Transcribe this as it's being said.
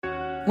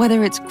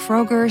Whether it's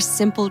Kroger's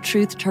Simple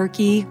Truth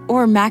Turkey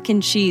or mac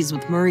and cheese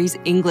with Murray's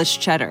English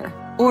Cheddar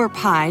or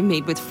pie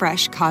made with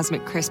fresh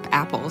Cosmic Crisp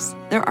apples,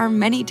 there are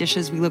many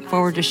dishes we look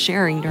forward to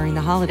sharing during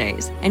the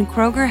holidays. And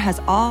Kroger has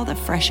all the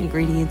fresh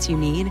ingredients you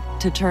need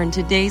to turn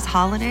today's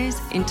holidays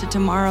into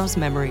tomorrow's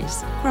memories.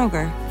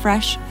 Kroger,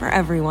 fresh for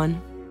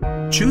everyone.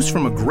 Choose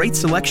from a great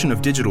selection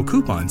of digital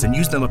coupons and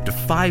use them up to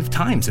 5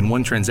 times in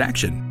one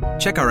transaction.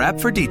 Check our app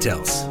for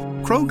details.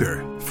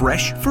 Kroger,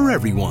 fresh for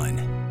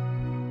everyone.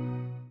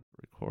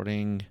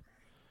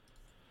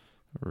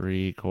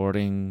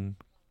 Recording.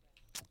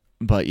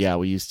 But yeah,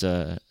 we used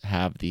to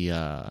have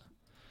the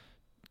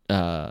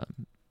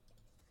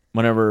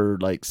whenever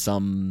like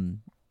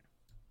some,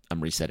 I'm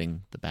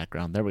resetting the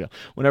background. There we go.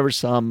 Whenever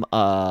some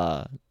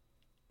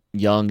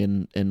young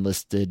and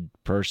enlisted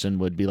person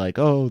would be like,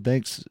 "Oh,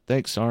 thanks,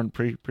 Sarn,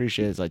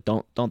 appreciate it." It's like,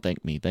 don't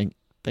thank me. Thank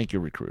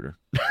your recruiter.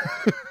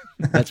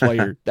 That's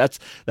why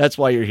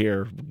you're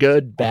here.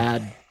 Good,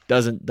 bad,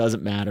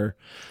 doesn't matter.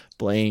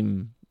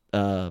 Blame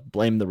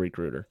the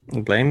recruiter.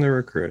 Blame the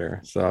recruiter.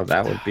 So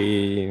that would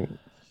be,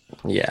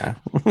 yeah.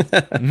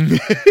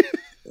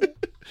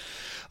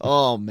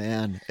 Oh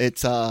man,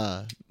 it's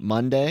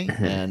Monday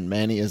and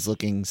Manny is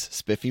looking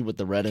spiffy with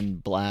the red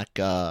and black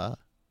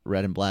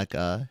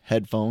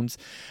headphones.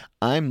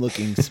 I'm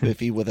looking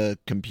spiffy with a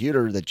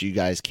computer that you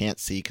guys can't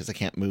see because I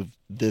can't move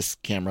this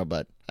camera,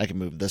 but I can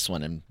move this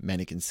one and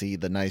Manny can see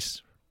the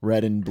nice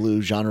red and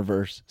blue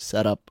Genreverse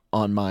setup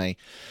on my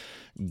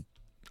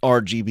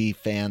RGB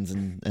fans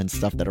and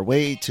stuff that are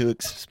way too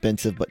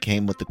expensive but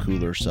came with the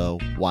cooler, so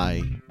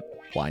why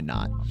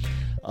not?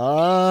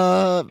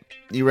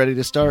 You ready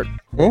to start?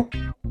 Oh.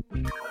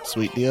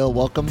 Sweet deal.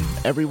 Welcome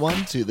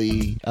everyone to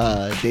the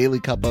Daily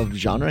Cup of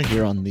Genre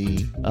here on the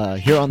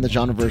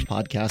Genreverse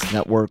Podcast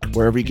Network,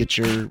 wherever you get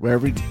your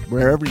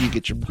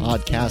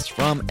podcast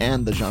from,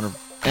 and the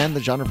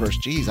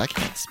Genreverse. Geez, I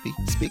can't speak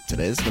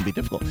today. This is gonna be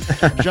difficult.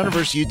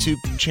 Genreverse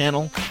YouTube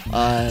channel.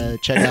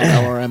 Check out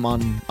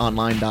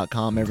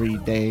lrmonline.com every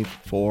day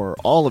for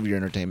all of your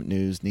entertainment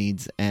news,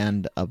 needs,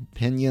 and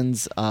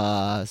opinions.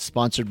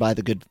 Sponsored by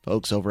the good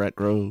folks over at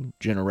Grow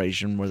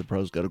Generation, where the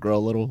pros go to grow a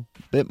little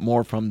bit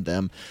more from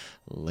them.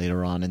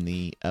 Later on in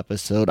the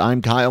episode,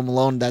 I'm Kyle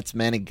Malone. That's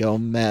Manny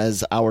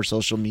Gomez. Our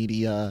social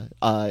media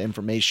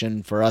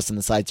information for us and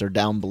the sites are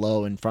down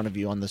below in front of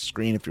you on the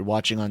screen. If you're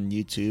watching on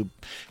YouTube,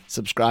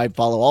 subscribe,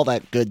 follow, all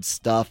that good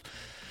stuff.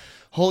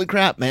 Holy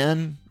crap,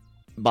 man!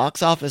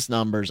 Box office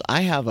numbers.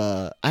 I have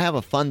a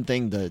fun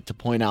thing to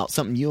point out.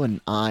 Something you and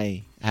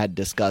I had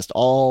discussed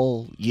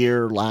all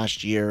year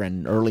last year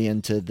and early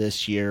into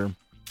this year.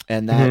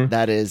 And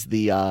that is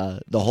the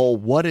whole,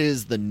 what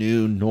is the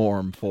new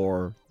norm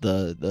for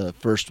the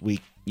first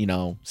week,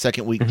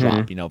 second week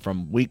drop,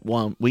 from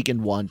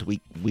weekend one to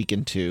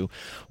weekend two.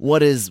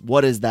 What is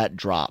that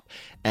drop?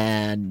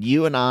 And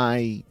you and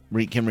I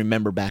can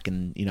remember back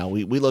in,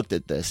 we looked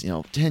at this,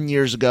 10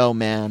 years ago,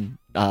 man,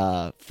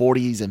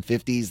 40s and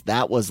 50s,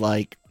 that was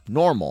like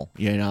normal,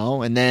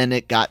 and then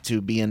it got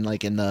to being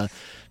like in the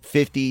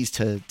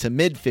 50s to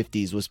mid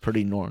 50s was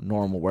pretty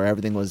normal, where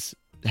everything was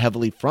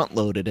heavily front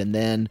loaded. And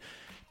then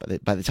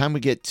by the time we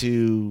get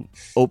to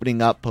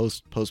opening up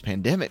post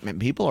pandemic, man,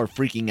 people are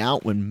freaking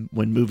out when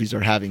movies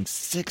are having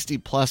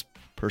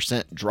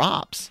 60+%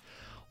 drops.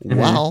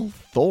 Well,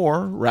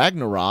 Thor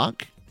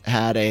Ragnarok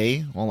had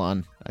hold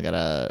on, I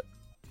gotta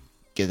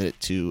get it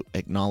to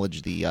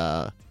acknowledge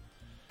the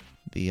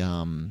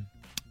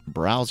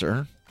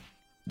browser.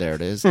 There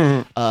it is.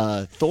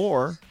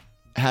 Thor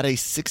had a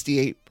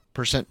 68%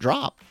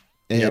 drop.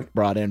 It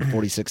brought in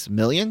 46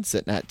 million,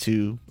 sitting at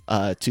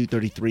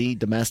 233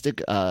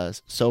 domestic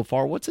so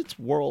far. What's its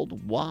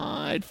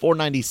worldwide?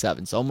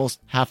 497. So almost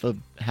half a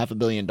 $1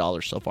 billion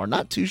so far.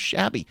 Not too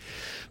shabby.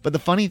 But the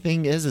funny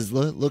thing is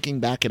looking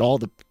back at all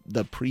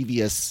the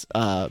previous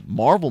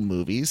Marvel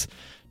movies,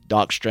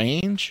 Doc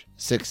Strange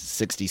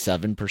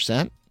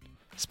 67%,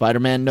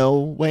 Spider-Man No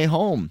Way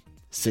Home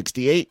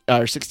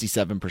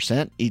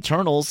 67%,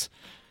 Eternals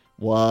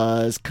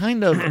was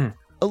kind of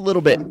a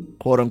little bit,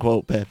 quote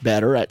unquote,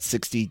 better at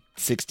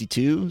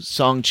 62.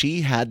 Shang-Chi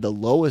had the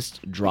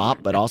lowest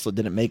drop, but also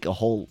didn't make a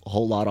whole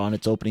lot on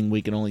its opening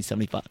weekend, only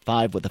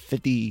 75 with a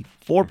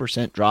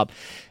 54% drop.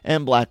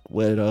 And Black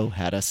Widow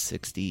had a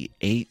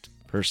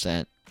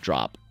 68%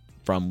 drop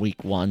from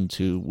week 1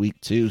 to week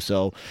 2.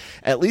 So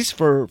at least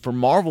for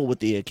Marvel,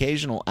 with the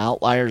occasional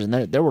outliers, and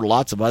there were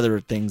lots of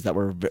other things that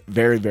were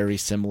very, very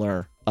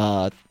similar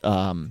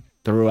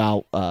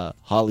throughout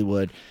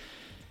Hollywood.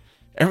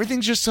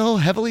 Everything's just so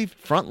heavily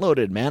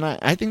front-loaded, man.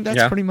 I think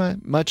that's pretty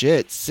much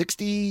it.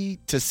 60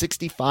 to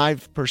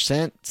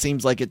 65%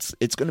 seems like it's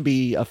going to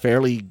be a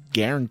fairly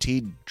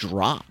guaranteed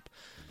drop.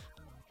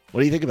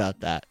 What do you think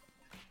about that?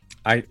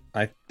 I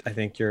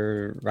think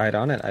you're right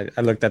on it.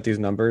 I looked at these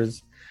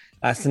numbers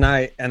last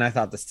night and I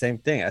thought the same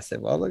thing. I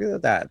said, well, look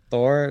at that.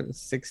 Thor,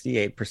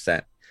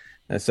 68%.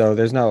 And so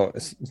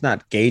it's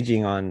not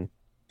gauging on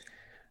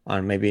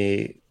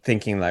maybe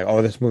thinking like,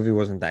 oh, this movie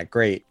wasn't that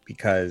great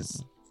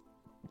because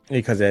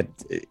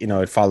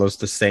it follows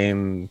the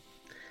same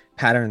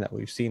pattern that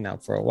we've seen now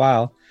for a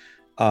while.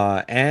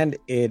 And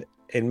it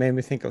made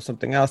me think of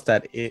something else,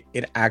 that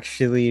it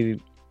actually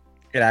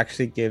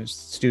gives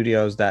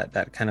studios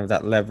that kind of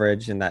that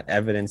leverage and that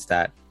evidence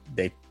that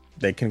they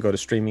can go to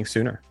streaming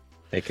sooner.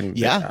 They can,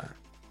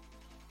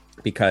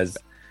 because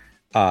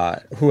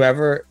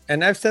whoever,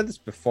 and I've said this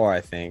before,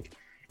 I think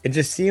it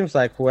just seems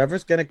like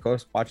whoever's gonna go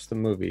watch the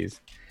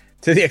movies,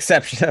 to the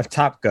exception of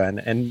Top Gun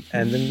and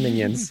the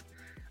Minions,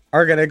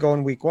 are gonna go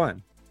in week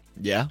one.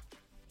 Yeah.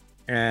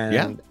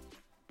 And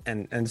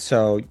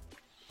so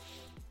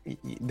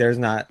there's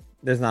not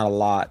a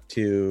lot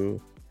to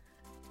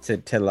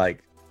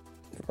like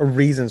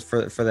reasons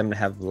for them to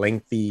have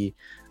lengthy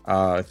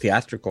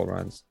theatrical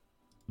runs.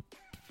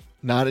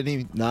 Not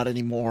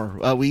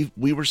anymore.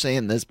 We were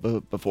saying this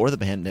before the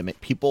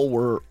pandemic. People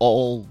were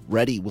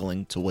already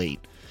willing to wait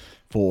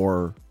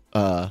for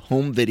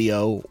home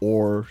video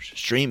or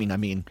streaming. I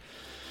mean,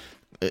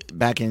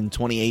 back in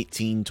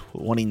 2018,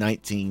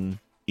 2019,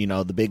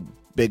 the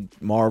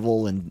big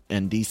Marvel and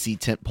DC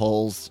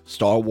tentpoles,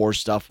 Star Wars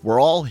stuff,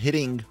 we're all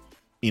hitting,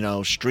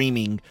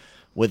 streaming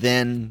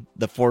within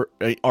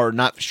or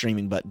not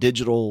streaming, but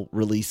digital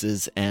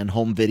releases and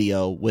home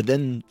video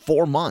within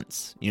 4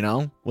 months.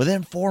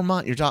 Within 4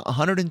 months, you're talking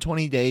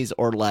 120 days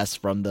or less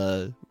from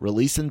the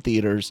release in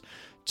theaters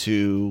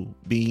to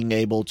being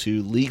able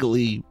to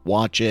legally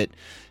watch it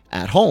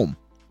at home.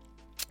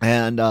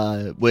 And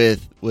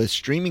with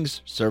streaming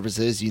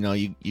services,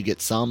 you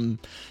get some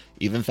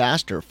even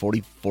faster,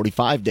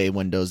 45 day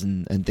windows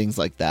and things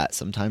like that,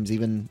 sometimes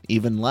even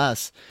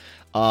less.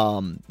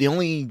 The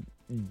only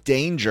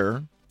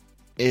danger,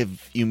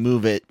 if you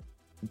move it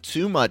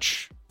too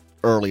much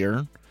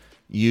earlier,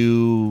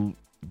 you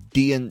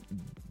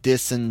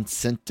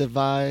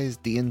disincentivize.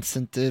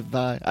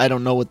 I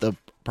don't know what the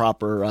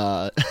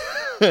proper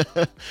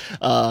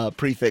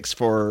prefix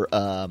for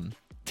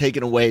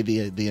taking away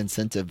the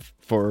incentive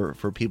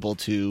for people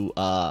to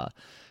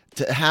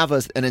have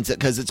an incentive,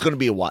 because it's going to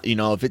be a while.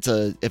 If it's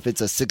a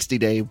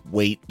 60-day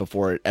wait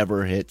before it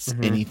ever hits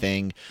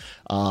anything,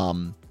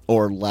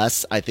 or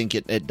less, I think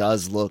it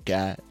does look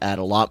at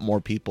a lot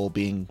more people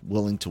being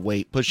willing to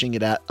wait, pushing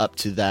it up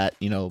to that,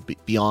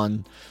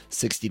 beyond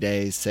 60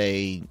 days,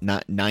 say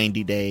not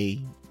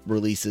 90-day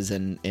releases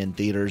in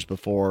theaters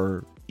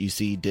before you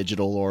see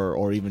digital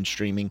or even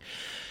streaming.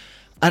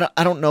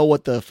 I don't know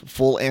what the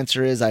full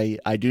answer is.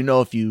 I do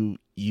know if you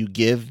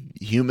give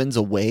humans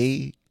a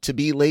way to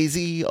be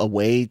lazy,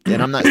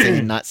 and I'm not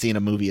saying not seeing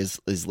a movie is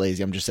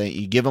lazy. I'm just saying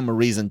you give them a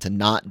reason to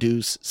not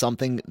do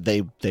something,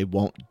 they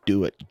won't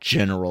do it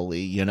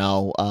generally.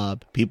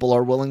 People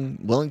are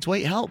willing to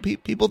wait. Hell,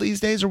 people these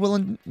days are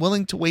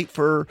willing to wait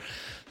for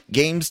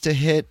games to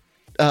hit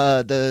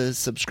the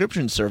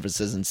subscription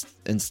services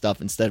and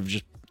stuff, instead of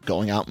just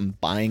going out and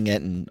buying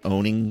it and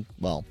owning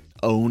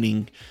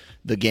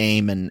the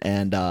game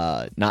and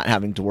not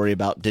having to worry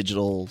about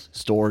digital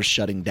stores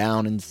shutting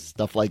down and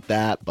stuff like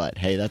that. But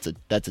hey, that's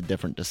a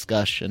different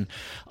discussion.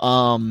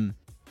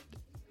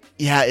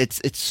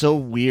 It's so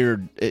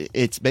weird.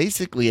 It's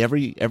basically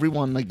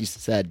everyone, like you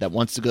said, that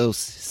wants to go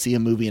see a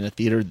movie in a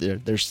theater,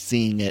 they're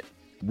seeing it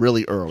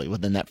really early,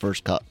 within that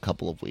first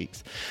couple of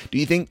weeks. Do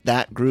you think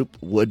that group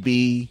would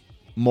be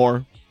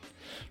more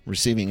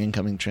receiving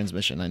incoming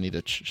transmission? I need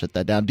to shut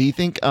that down. Do you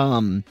think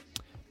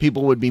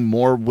people would be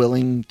more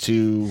willing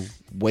to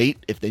wait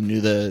if they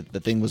knew the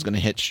thing was going to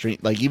hit stream?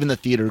 Like, even the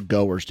theater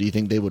goers, do you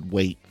think they would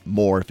wait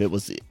more if it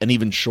was an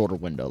even shorter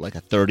window, like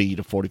a 30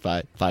 to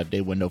 45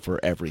 day window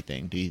for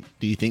everything? Do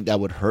you think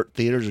that would hurt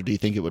theaters, or do you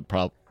think it would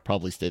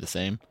probably stay the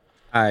same?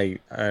 I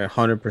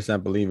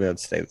 100% believe it would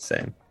stay the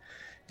same,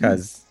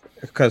 because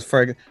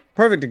for a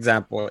perfect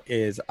example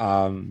is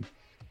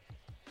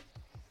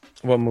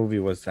what movie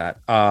was that?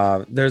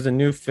 There's a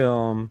new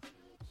film.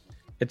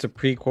 It's a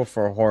prequel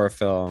for a horror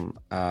film,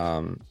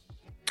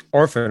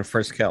 Orphan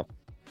First Kill.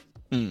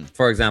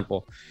 For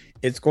example,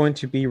 it's going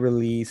to be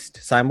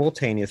released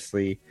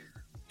simultaneously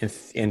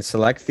in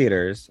select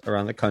theaters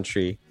around the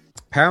country,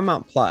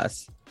 Paramount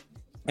Plus,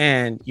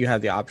 and you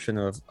have the option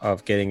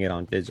of getting it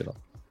on digital,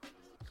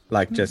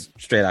 like just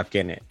straight up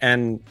getting it.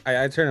 And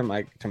I turned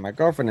to my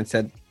girlfriend and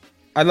said,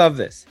 I love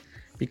this,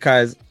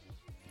 because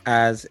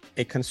as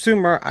a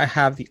consumer, I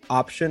have the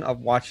option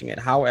of watching it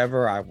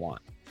however I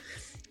want.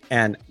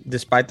 And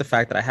despite the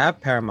fact that I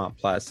have Paramount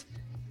Plus,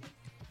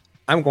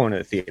 I'm going to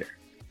the theater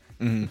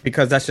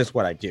because that's just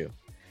what I do.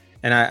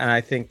 And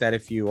I think that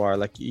if you are,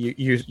 like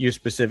you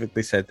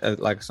specifically said,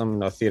 like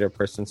a theater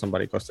person,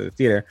 somebody goes to the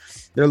theater,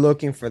 they're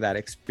looking for that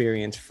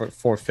experience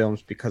for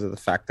films, because of the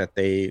fact that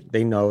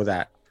they know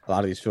that a lot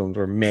of these films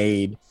were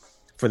made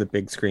for the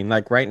big screen.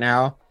 Like right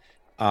now,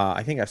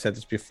 I think I've said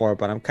this before,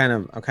 but I'm kind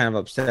of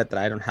upset that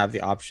I don't have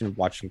the option of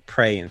watching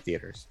Prey in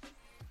theaters.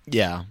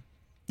 Yeah.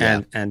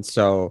 And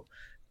so.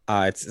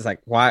 It's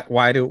like,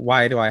 why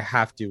do I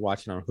have to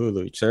watch it on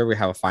Hulu? Sure, we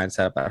have a fine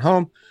setup at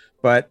home,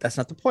 but that's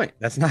not the point.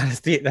 That's not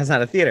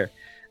a theater.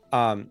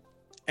 And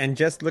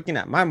just looking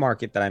at my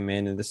market that I'm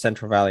in the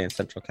Central Valley in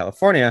Central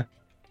California,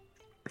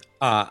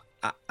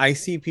 I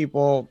see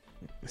people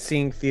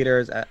seeing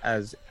theaters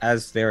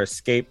as their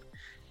escape,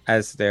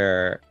 as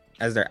their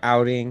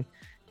outing,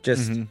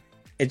 Just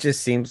it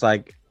just seems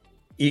like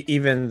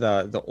even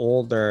the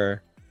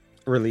older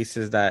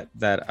releases that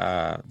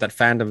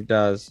Fathom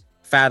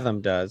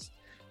does,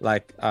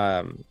 like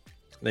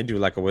they do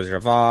like a Wizard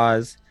of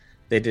Oz.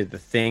 They did The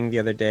Thing the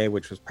other day,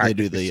 which was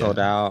practically sold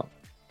out.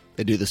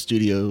 They do the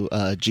Studio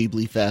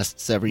Ghibli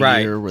Fests every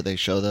year where they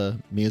show the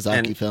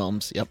Miyazaki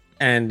films. Yep.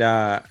 And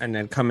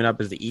then coming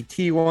up is the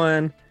ET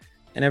one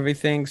and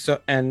everything.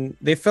 So, and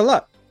they fill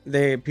up.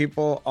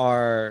 People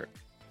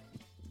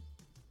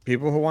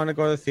who want to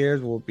go to the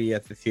theaters will be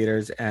at the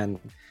theaters, and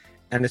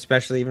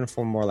especially even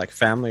for more like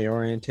family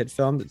oriented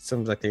films, it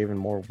seems like they're even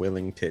more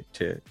willing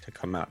to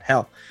come out.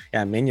 Hell,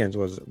 yeah, Minions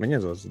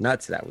was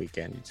nuts that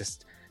weekend.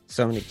 Just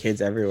so many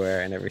kids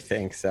everywhere and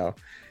everything. So,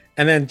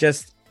 and then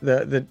just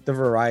the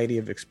variety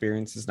of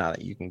experiences now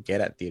that you can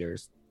get at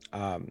theaters.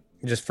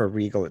 Just for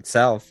Regal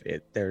itself,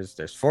 there's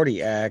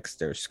 40X,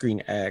 there's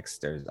Screen X,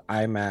 there's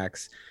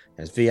IMAX,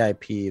 there's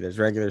VIP, there's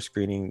regular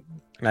screening.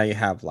 Now you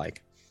have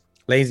like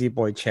lazy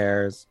boy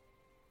chairs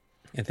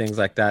and things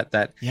like that.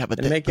 But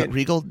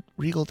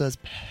Regal does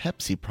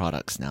Pepsi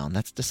products now, and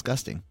that's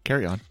disgusting.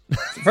 Carry on.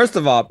 First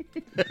of all,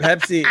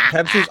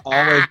 Pepsi's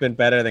always been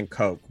better than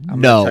Coke. I'm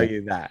gonna tell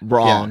you that.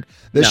 Wrong. Yeah.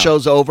 This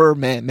show's over.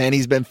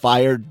 Manny's been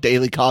fired.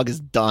 Daily COG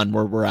is done.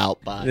 We're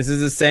out. Bye. This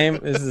is the same.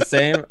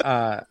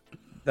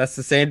 That's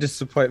the same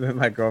disappointment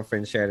my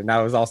girlfriend shared, and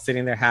I was all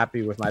sitting there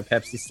happy with my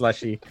Pepsi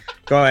slushie,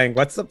 going,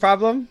 "What's the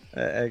problem?"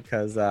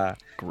 Because I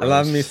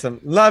love me some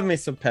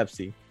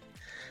Pepsi,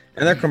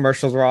 and their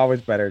commercials were always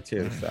better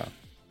too. So,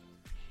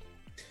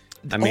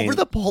 I mean, over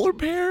the polar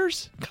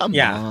bears? Come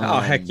on!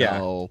 Oh heck yeah!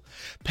 No.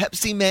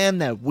 Pepsi Man,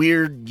 that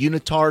weird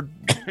unitard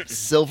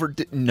silver.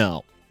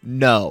 No.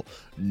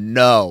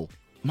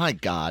 My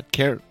God,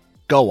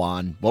 go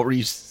on. What were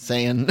you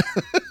saying?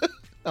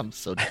 I'm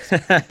so.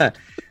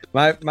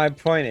 My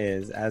point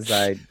is, as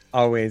I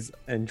always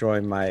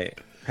enjoy my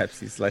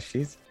Pepsi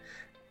slushies,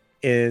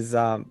 is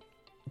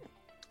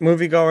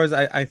moviegoers.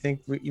 I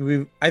think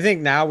I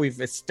think now we've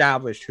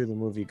established who the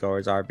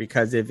moviegoers are,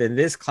 because if in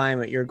this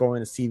climate you're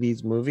going to see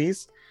these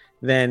movies,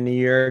 then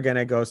you're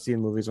gonna go see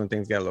movies when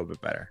things get a little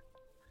bit better.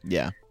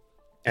 Yeah,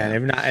 and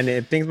if not, and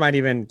if things might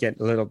even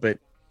get a little bit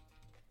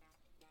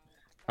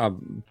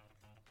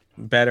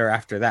better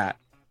after that.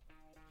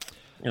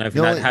 You know, if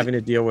you're not having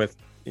to deal with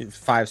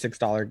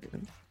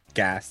 $5-6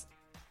 gas.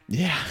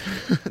 Yeah.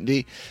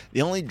 the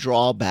only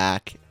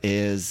drawback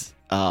is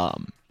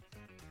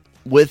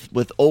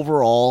with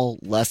overall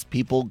less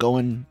people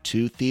going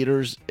to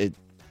theaters, it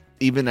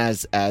even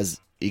as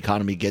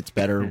economy gets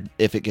better,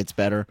 if it gets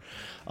better,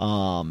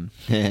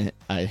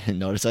 I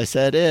notice I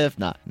said if,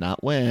 not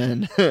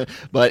when.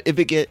 But if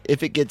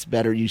it gets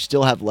better, you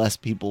still have less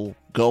people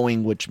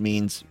going, which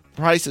means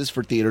prices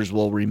for theaters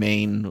will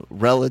remain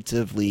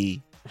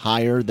relatively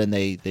higher than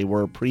they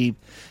were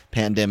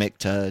pre-pandemic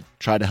to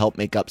try to help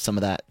make up some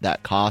of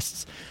that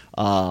costs.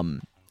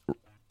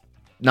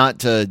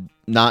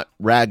 Not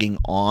ragging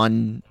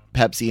on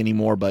Pepsi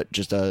anymore, but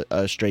just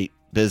a straight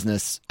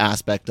business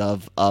aspect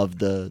of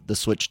the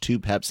switch to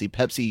Pepsi.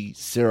 Pepsi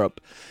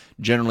syrup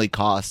generally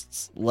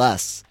costs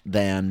less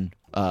than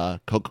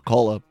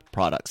Coca-Cola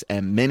products,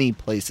 and many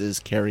places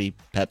carry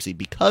Pepsi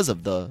because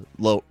of the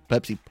low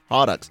Pepsi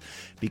products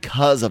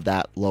because of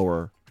that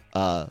lower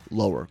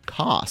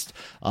cost.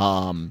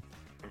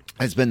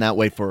 It's been that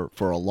way for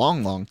a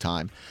long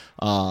time.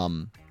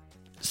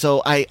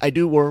 So I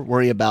do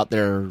worry about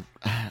their,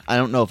 I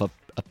don't know if a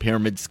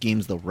pyramid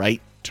scheme's the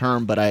right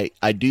term, but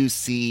I do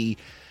see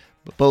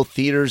both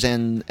theaters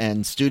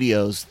and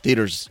studios,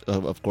 theaters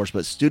of course,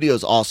 but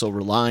studios also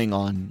relying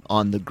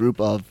on the group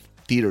of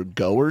theater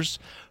goers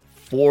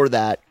for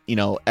that,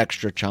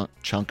 extra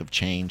chunk of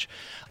change.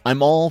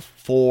 I'm all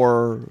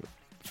for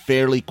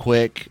fairly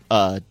quick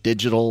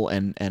digital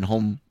and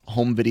home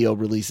video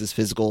releases,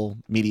 physical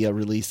media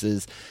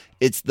releases.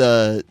 It's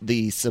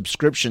the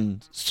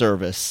subscription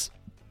service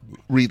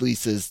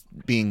releases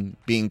being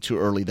too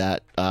early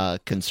that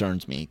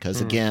concerns me, because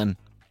again,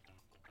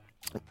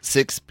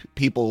 6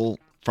 people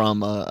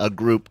from a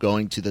group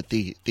going to the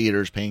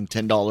theaters paying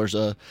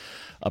 $10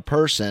 a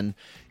person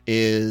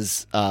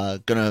is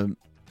gonna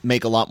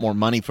make a lot more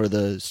money for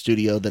the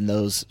studio than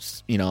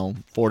those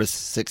 4 to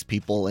 6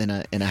 people in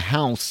a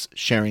house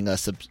sharing a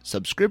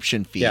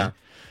subscription fee. Yeah.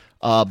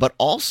 But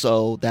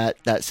also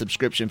that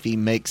subscription fee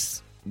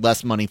makes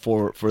less money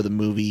for the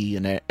movie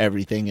and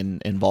everything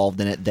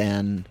involved in it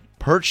than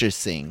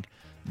purchasing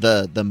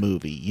the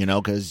movie,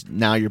 because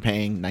now you're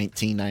paying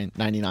 $19.99,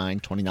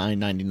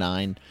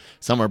 $29.99,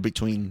 somewhere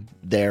between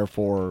there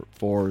for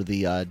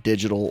the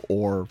digital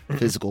or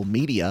physical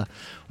media,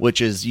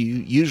 which is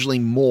usually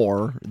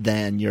more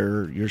than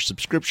your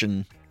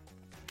subscription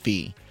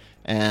fee.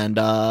 And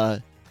guy,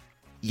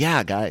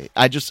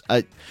 I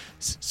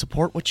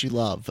support what you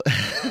love.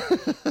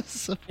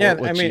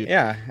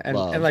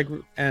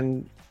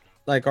 And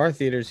like our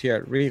theaters here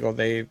at Regal,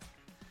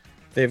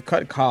 they've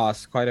cut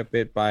costs quite a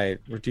bit by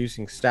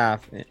reducing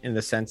staff in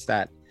the sense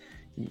that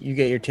you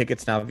get your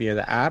tickets now via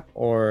the app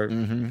or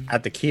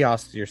at the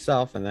kiosks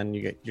yourself, and then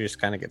you just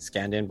kind of get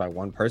scanned in by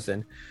one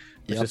person,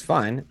 which is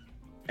fine.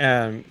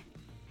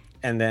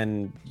 and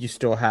then you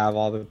still have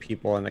all the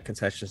people in the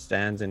concession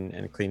stands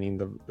and cleaning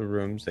the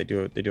rooms. They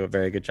do a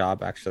very good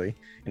job actually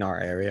in our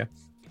area.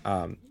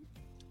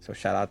 So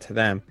shout out to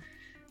them.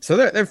 So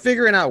they're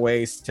figuring out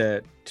ways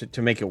to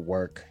make it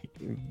work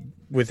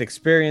with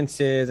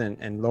experiences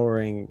and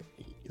lowering,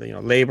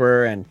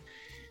 labor and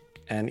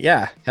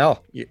yeah,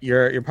 hell,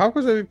 your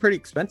popcorn's gonna be pretty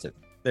expensive.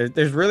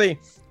 There's really,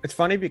 it's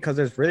funny because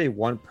there's really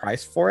one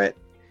price for it,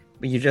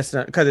 but you just,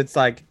 because it's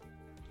like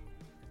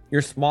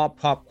your small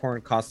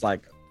popcorn costs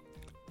like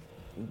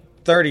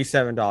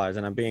 $37,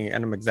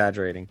 and I'm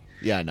exaggerating.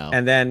 Yeah, I know.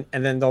 And then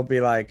they'll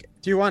be like,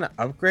 "Do you want to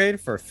upgrade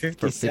for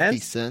 50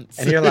 cents?"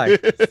 And you're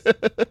like,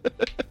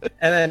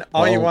 and then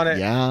all you want to,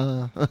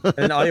 yeah,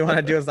 and all you want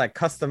to do is like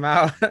cuss them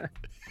out.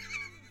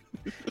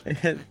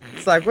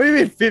 It's like, what do you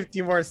mean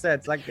 50 more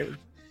cents? Like,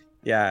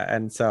 yeah.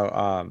 And so,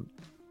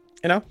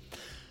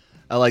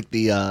 I like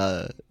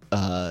the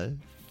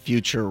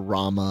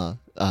Futurama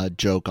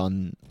joke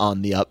on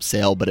the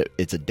upsell, but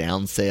it's a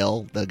down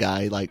sale. The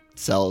guy like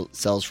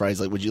sells fries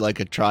like, would you like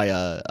to try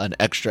an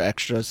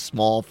extra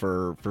small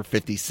for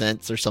 50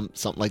 cents or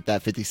something like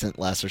that, 50 cent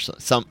less or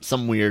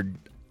some weird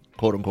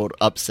quote unquote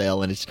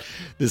upsell, and it's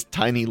this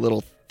tiny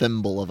little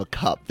thimble of a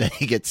cup that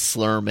he gets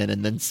slurm in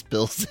and then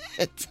spills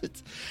it.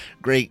 It's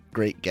great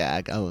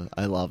gag.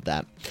 I love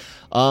that.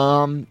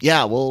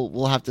 Yeah,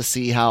 we'll have to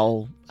see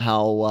how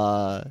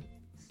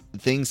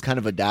things kind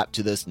of adapt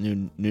to this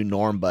new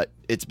norm, but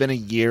it's been a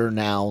year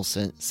now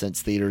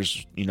since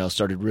theaters,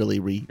 started really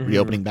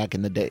reopening back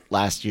in the day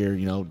last year.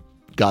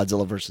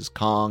 Godzilla versus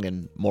Kong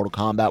and Mortal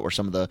Kombat were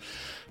some of the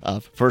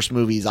first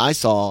movies I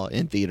saw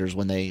in theaters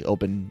when they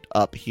opened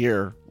up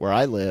here where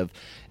I live,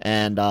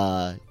 and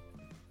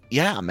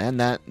yeah, man,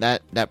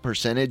 that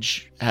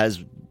percentage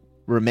has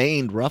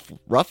remained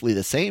roughly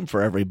the same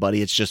for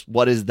everybody. It's just,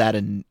 what is that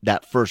in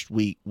that first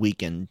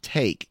weekend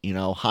take?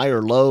 High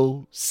or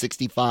low,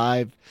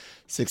 65,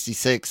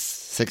 66,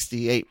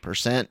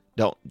 68%.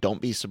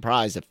 Don't be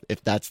surprised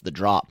if that's the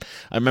drop.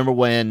 I remember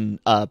when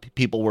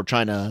people were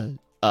trying to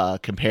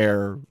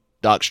compare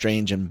Doc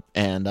Strange and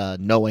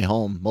No Way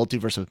Home,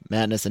 Multiverse of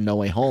Madness and No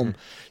Way Home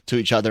to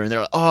each other, and they're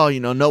like, oh,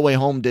 No Way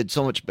Home did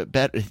so much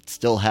better. It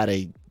still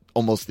had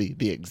almost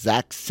the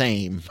exact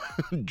same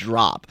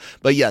drop,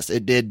 but yes,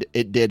 it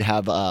did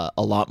have a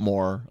lot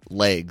more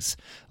legs,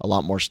 a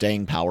lot more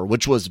staying power,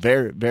 which was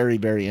very, very,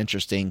 very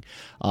interesting.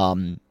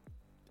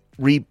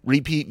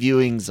 Repeat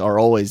viewings are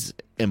always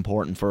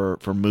important for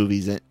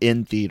movies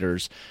in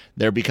theaters.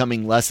 They're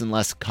becoming less and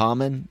less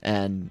common,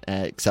 and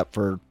except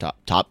for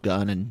Top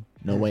Gun and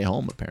No Way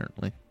Home,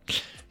 apparently.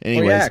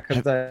 Anyways,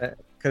 because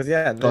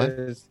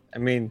there's, I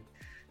mean,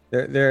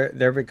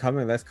 they're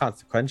becoming less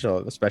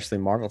consequential, especially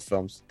Marvel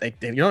films. They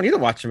you don't need to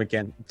watch them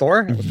again.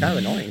 Thor was kind of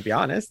annoying, to be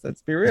honest.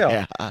 Let's be real.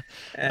 Yeah, I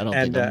don't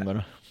think I'm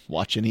gonna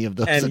watch any of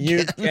those. And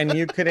again.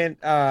 you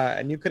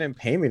couldn't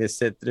pay me to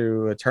sit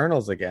through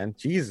Eternals again.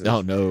 Jesus.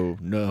 Oh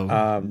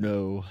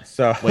no.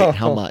 So wait,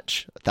 how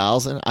much?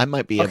 1,000? I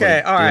might be able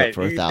to all right. do it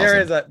for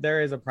 1,000.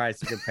 There is a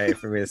price you can pay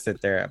for me to sit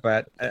there,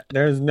 but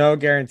there's no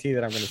guarantee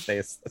that I'm going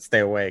to stay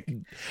awake.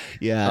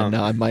 Yeah,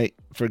 no, I might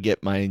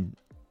forget my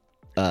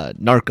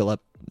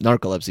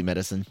narcolepsy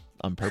medicine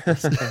on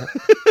purpose.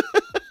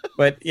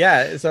 But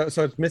yeah, so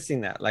it's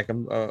missing that. Like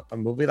a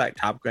movie like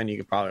Top Gun, you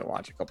could probably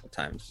watch a couple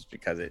times just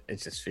because it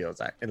just feels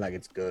like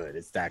it's good.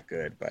 It's that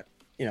good. But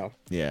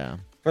yeah,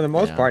 for the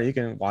most part, you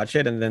can watch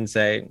it and then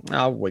say,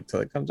 I'll wait till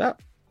it comes out.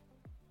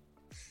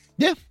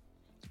 Yeah.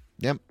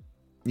 Yep.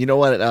 You know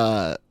what?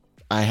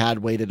 I had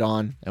waited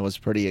on and was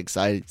pretty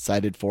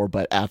excited for,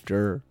 but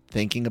after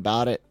thinking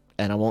about it,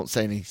 and I won't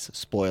say any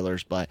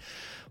spoilers, but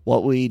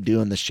What We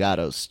Do in the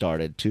Shadows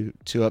started.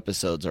 Two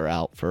episodes are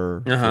out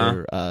for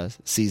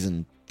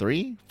season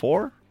 3,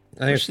 4.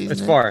 I think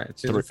it's 4.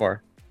 It's season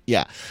 4.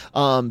 Yeah.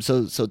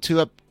 So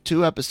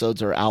two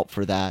episodes are out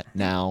for that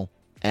now.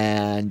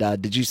 And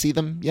did you see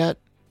them yet?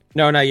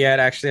 No, not yet.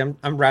 Actually,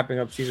 I'm wrapping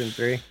up season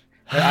 3.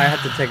 I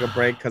had to take a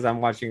break because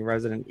I'm watching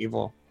Resident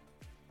Evil.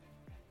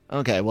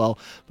 Okay, well,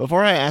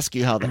 before I ask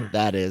you how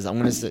that is, I'm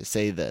going to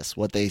say this.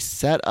 What they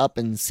set up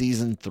in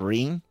season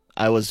 3,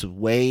 I was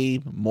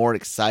way more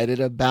excited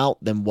about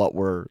than what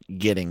we're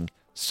getting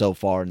so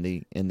far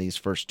in these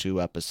first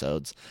 2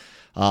 episodes.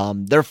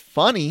 They're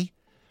funny,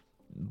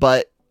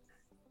 but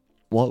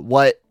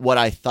what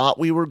I thought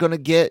we were going to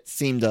get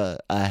seemed a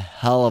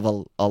hell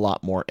of a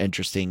lot more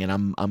interesting,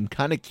 and I'm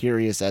kind of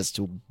curious as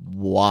to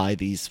why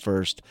these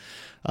first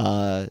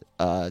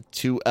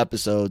 2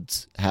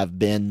 episodes have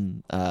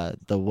been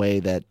the way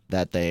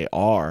that they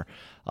are.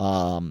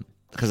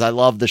 Because I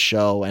love the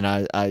show, and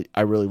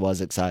I really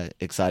was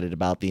excited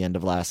about the end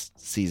of last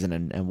season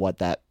and what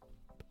that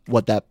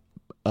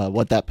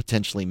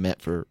potentially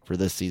meant for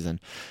this season.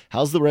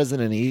 How's the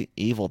Resident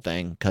Evil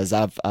thing? Because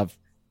I've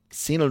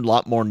seen a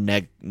lot more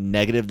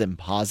negative than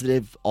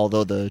positive,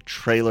 although the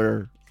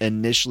trailer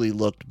initially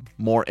looked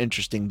more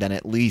interesting than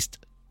at least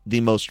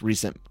the most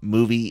recent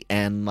movie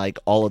and like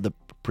all of the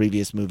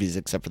previous movies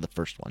except for the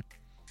first one.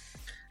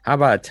 How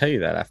about I tell you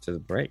that after the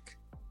break?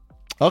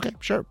 Okay,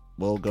 sure.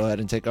 We'll go ahead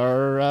and take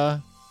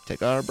our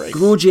take our break.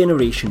 Grow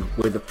Generation,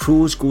 where the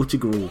pros go to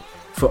grow.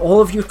 For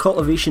all of your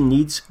cultivation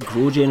needs,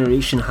 Grow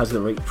Generation has the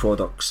right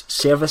products,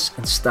 service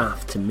and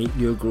staff to make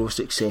your grow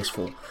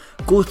successful.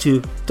 Go to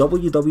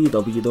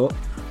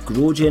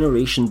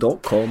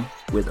www.growgeneration.com,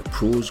 where the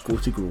pros go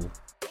to grow.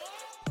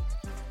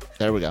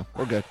 There we go.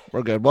 We're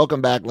good.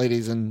 Welcome back,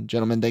 ladies and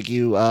gentlemen. Thank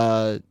you,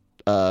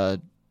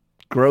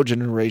 Grow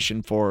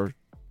Generation, for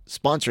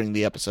sponsoring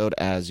the episode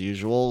as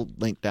usual.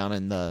 Link down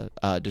in the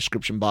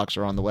description box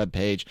or on the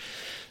webpage.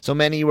 So,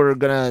 Manny, we're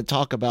going to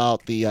talk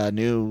about the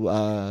new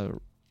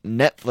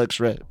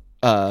Netflix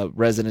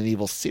Resident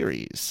Evil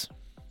series.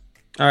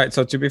 All right,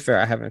 so to be fair,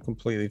 I haven't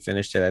completely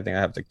finished it. I think I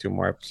have like 2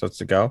 more episodes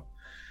to go.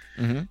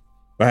 Mm-hmm.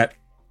 But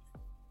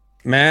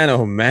man,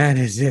 oh man,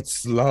 is it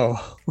slow.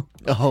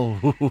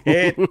 Oh,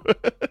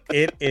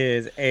 it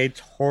is a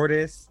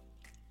tortoise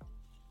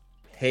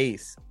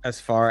pace as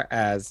far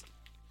as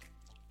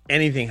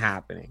anything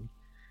happening.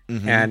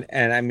 mm-hmm.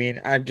 And I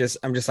mean, I'm just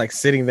like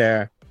sitting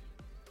there.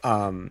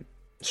 I'm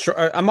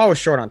always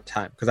short on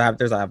time because I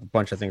have a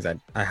bunch of things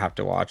I have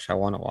to watch. I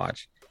want to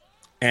watch,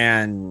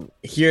 and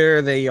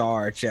here they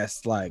are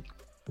just like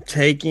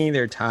taking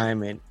their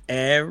time in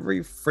every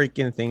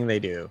freaking thing they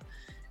do,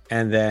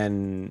 and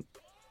then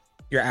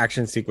your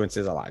action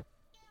sequences are like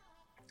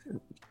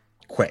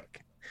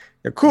quick.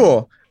 They're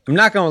cool. I'm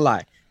not gonna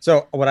lie.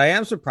 So what I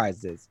am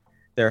surprised is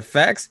their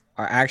effects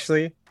are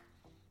actually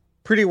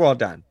pretty well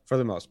done for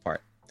the most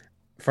part.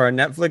 For a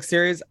Netflix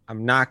series,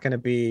 I'm not gonna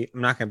be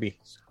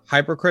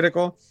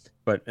hypercritical,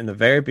 but in the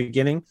very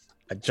beginning,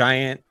 a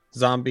giant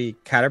zombie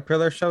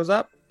caterpillar shows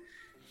up,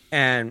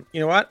 and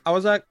you know what? I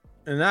was like,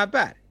 not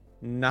bad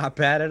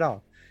at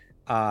all.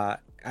 I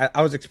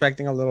was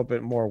expecting a little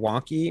bit more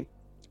wonky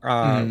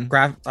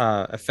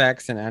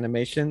effects and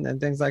animation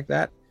and things like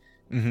that.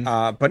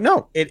 Mm-hmm. But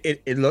no,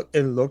 it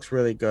looks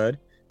really good.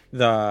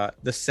 The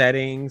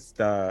settings,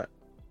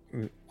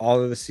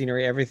 all of the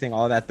scenery, everything,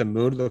 all that, the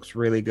mood looks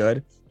really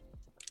good.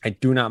 I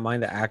do not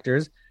mind the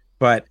actors,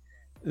 but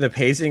the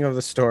pacing of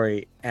the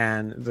story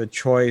and the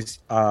choice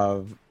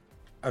of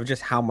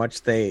just how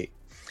much they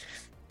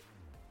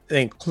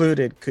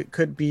included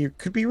could be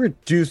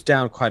reduced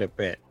down quite a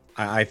bit.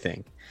 I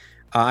think.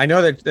 I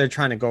know that they're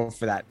trying to go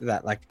for that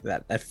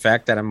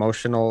effect, that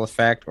emotional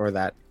effect, or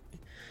that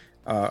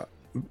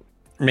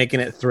making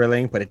it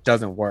thrilling, but it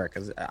doesn't work.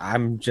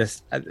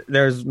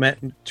 There's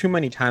too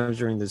many times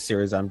during this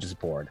series I'm just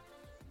bored.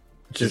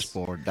 Just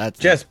bored.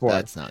 That's bored.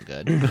 That's not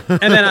good.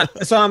 And then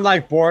so I'm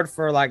like bored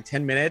for like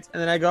 10 minutes,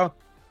 and then I go,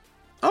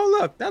 oh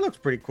look, that looks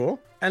pretty cool,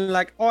 and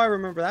like, oh, I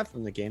remember that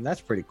from the game.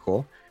 That's pretty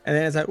cool. And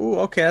then it's like, ooh,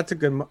 okay, that's a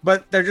good.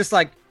 But they're just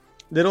like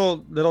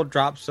little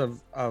drops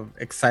of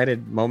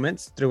excited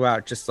moments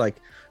throughout, just like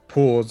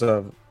pools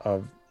of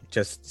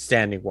just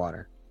standing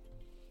water.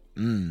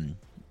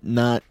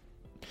 Not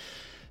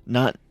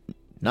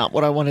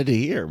what I wanted to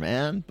hear,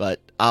 man.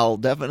 But I'll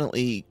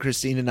definitely.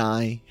 Christine and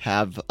I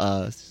have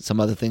some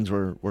other things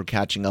we're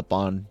catching up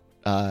on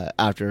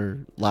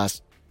after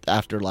last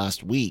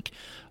week.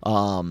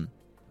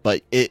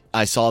 But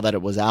I saw that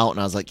it was out, and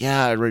I was like,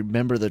 yeah, I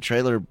remember the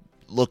trailer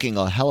looking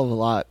a hell of a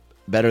lot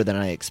better than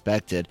I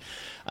expected.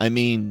 I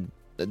mean,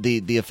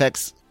 the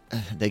effects,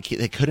 they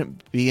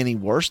couldn't be any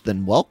worse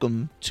than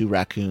Welcome to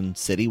Raccoon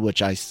City,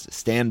 which I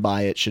stand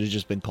by. It should have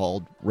just been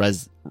called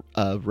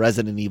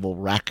Resident Evil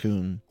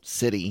Raccoon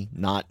City,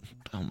 not,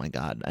 oh my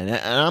god. And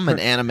I'm an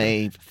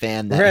anime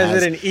fan. That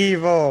Resident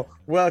Evil,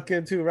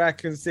 Welcome to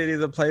Raccoon City,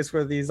 the place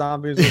where these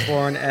zombies were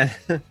born. And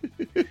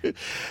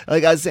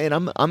like I was saying,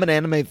 I'm an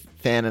anime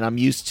fan, and I'm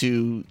used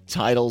to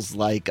titles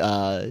like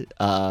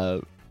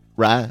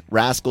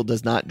Rascal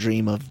Does Not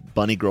Dream of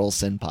Bunny Girl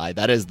Senpai.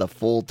 That is the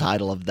full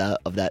title of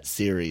that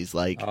series.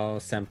 Like, oh,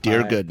 senpai.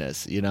 Dear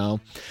goodness, you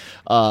know.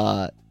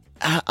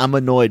 I'm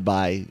annoyed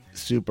by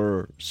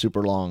super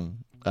long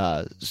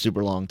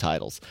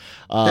titles.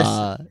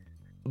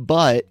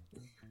 But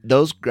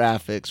those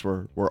graphics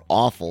were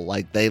awful.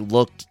 Like, they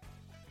looked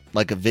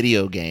like a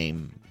video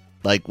game.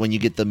 Like when you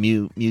get the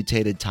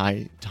mutated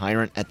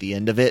tyrant at the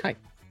end of it.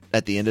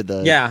 At the end of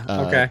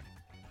the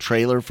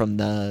trailer from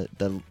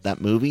that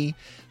movie.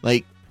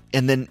 Like,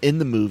 and then in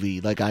the movie,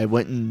 like, I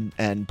went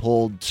and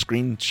pulled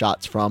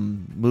screenshots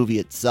from movie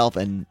itself,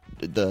 and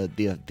the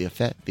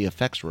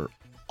effects were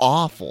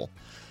awful.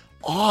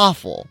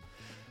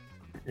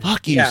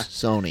 Fuck you, yeah.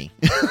 Sony.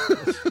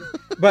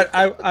 But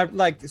I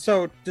like,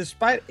 so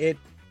despite it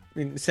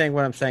saying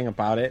what I'm saying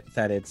about it,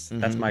 that it's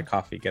that's my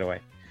coffee, get away.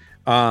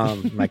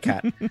 My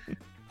cat.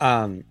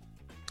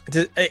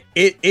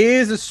 It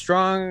is a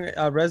strong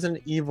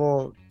Resident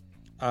Evil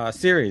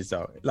series,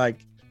 though.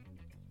 Like,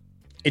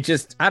 it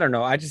just, I don't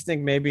know. I just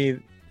think maybe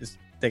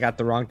they got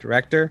the wrong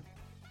director.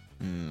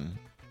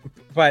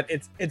 But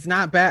it's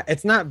not bad.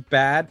 It's not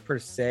bad per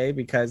se,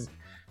 because,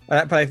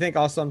 but I think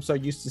also I'm so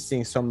used to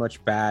seeing so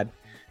much bad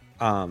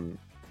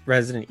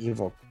Resident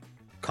Evil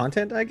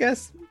content, I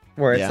guess,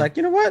 where it's like,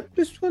 you know what,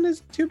 this one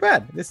is too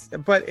bad.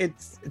 But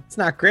it's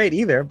not great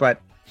either.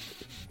 But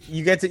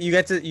you get you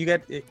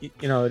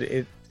know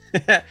it.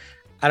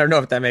 I don't know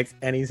if that makes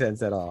any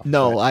sense at all.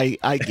 No, but.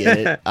 I get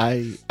it.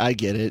 I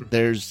get it.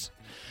 There's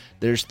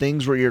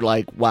things where you're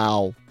like,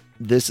 wow,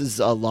 this is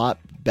a lot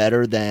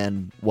better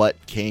than what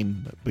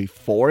came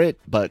before it,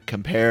 but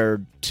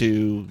compared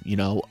to,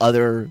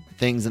 other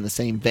things in the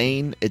same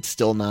vein, it's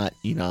still not,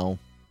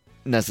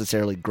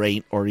 necessarily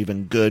great or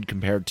even good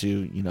compared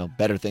to,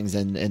 better things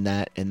in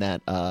that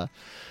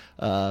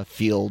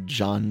field,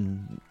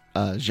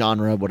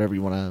 genre, whatever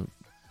you want to,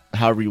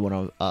 however you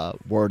want to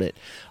word it.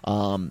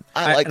 I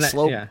like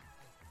slow. Yeah.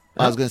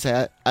 I was going to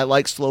say, I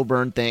like slow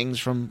burn things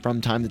from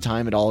time to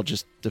time. It all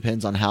just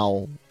depends on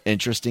how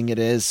interesting it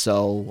is.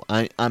 So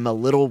I'm a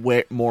little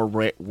more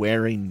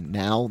wary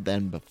now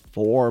than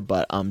before,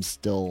 but I'm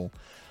still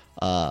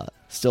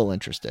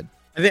interested.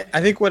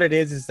 I think what it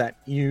is that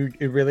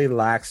it really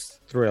lacks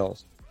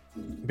thrills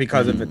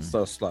because of it's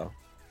so slow.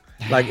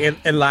 Like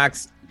it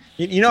lacks,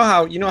 you know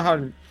how,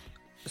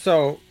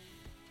 so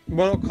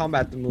Mortal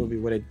Kombat, the movie,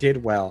 what it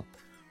did well,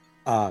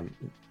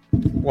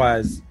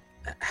 was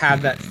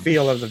have that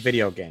feel of the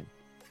video game.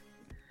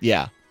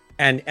 Yeah.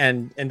 And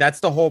that's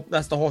the whole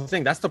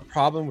thing. That's the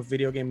problem with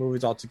video game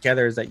movies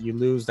altogether, is that you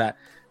lose that.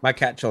 My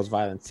cat chose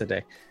violence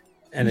today,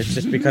 and it's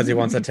just because he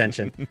wants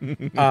attention.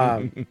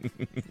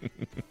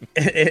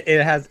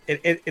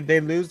 They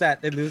lose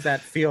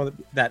that feel,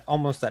 that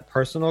almost that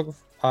personal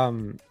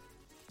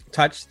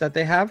touch that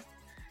they have.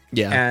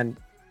 Yeah.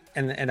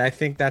 And I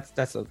think that's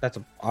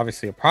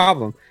obviously a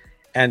problem.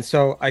 And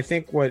so I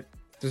think what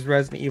this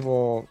Resident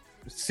Evil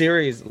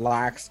series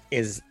lacks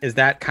is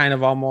that kind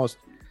of almost.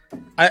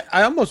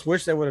 I almost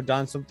wish they would have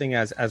done something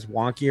as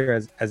wonky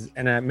or as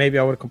maybe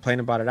I would complain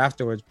about it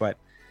afterwards, but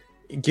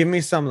give me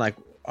some like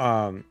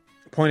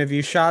point of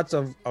view shots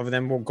of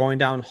them going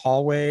down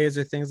hallways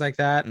or things like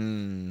that,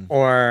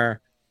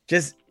 or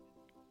just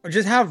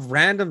have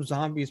random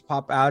zombies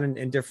pop out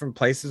in different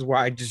places where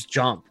I just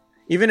jump,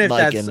 even if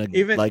like that's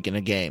like in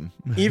a game,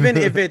 even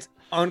if it's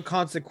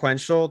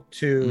unconsequential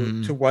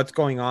to what's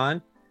going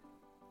on.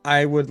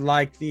 I would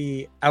like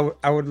the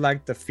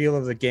feel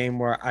of the game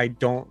where I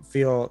don't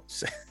feel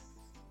so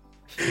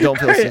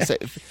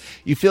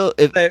safe. You feel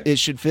it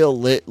should feel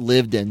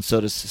lived in, so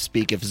to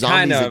speak. If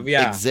zombies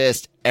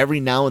exist, every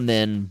now and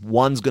then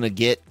one's gonna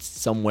get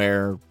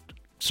somewhere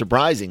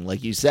surprising,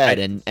 like you said,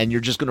 and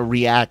you're just gonna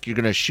react. You're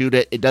gonna shoot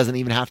it. It doesn't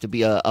even have to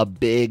be a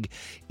big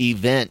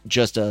event.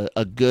 Just a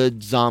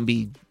good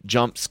zombie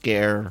jump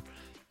scare.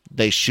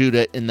 They shoot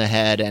it in the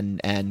head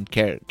and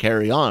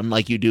carry on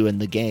like you do in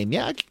the game.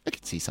 Yeah, I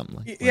could see something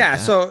like that.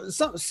 So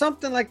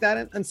something like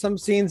that, and some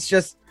scenes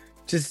just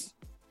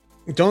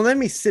don't let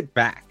me sit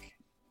back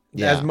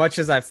as much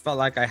as I felt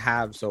like I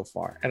have so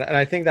far. And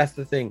I think that's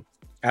the thing.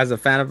 As a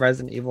fan of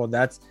Resident Evil,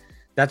 that's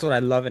what I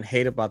love and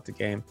hate about the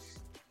game.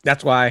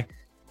 That's why,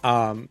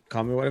 call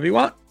me whatever you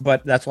want,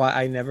 but that's why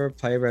I never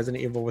play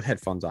Resident Evil with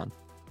headphones on.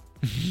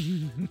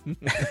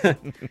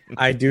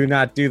 I do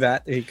not do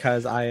that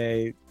because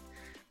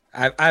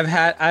I've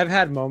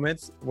had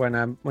moments when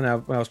I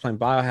was playing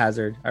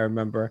Biohazard. I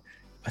remember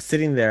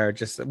sitting there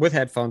just with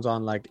headphones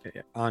on, like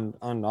on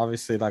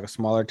obviously like a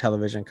smaller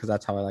television, because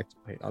that's how I like to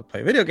play. I'll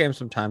play video games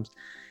sometimes,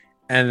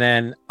 and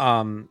then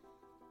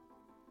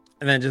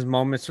just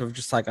moments of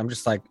just like I'm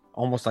just like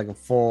almost like a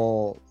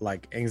full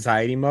like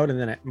anxiety mode, and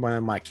then one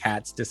of my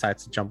cats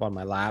decides to jump on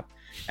my lap,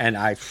 and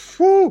I'm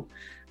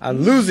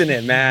losing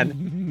it,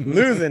 man,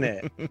 losing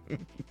it.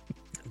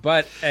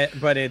 But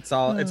it's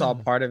all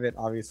part of it,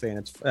 obviously, and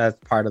it's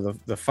part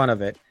of the fun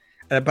of it.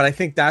 But I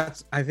think now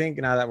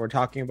that we're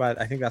talking about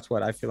it, I think that's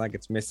what I feel like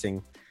it's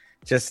missing.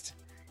 Just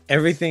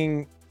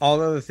everything,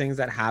 all of the things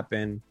that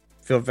happen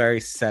feel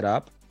very set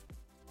up,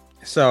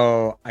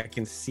 so I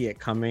can see it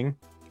coming.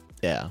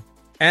 Yeah.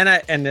 And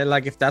then,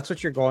 like, if that's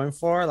what you're going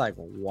for, like,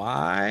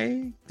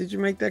 why did you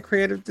make that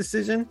creative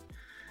decision?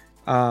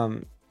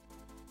 But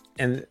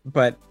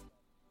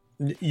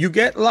you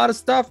get a lot of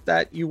stuff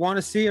that you want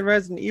to see in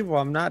Resident Evil.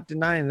 I'm not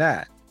denying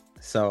that.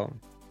 So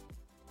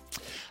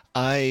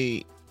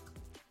it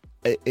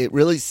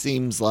really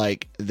seems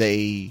like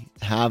they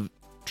have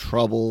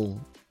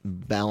trouble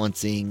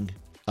balancing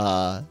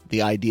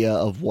the idea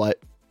of what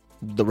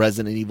the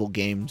Resident Evil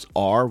games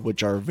are,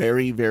 which are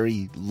very,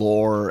 very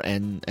lore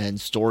and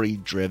story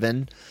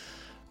driven.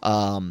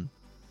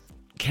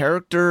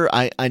 Character,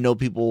 I know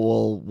people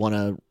will want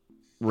to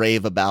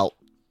rave about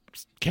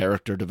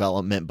character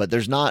development, but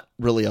there's not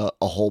really a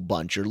whole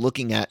bunch. You're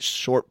looking at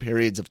short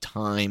periods of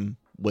time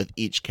with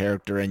each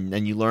character,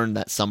 and you learn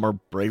that some are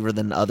braver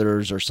than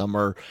others, or some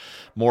are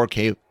more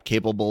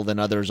capable than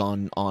others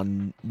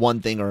on one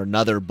thing or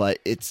another. But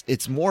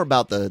it's more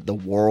about the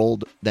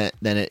world than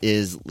it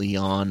is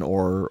Leon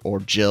or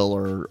Jill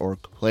or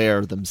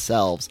Claire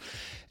themselves.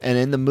 And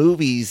in the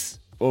movies,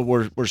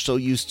 we're so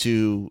used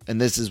to, and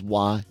this is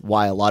why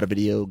a lot of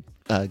video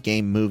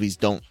game movies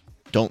don't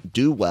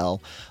do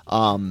well.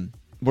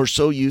 We're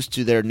so used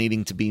to there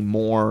needing to be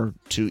more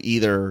to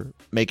either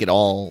make it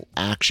all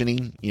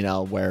actiony,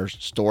 where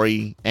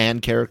story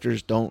and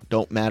characters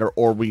don't matter,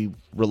 or we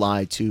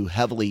rely too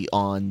heavily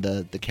on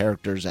the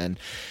characters, and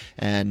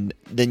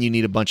then you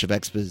need a bunch of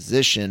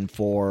exposition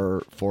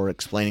for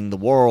explaining the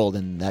world,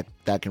 and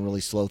that can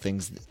really slow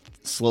things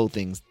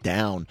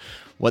down.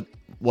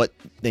 What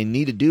they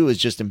need to do is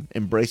just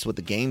embrace what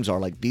the games are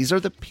like. These are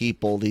the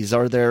people, these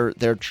are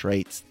their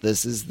traits,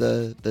 this is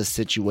the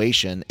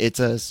situation. It's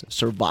a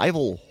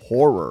survival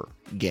horror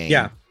game.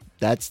 Yeah,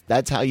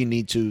 that's how you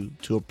need to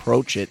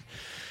approach it.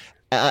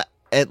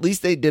 At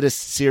least they did a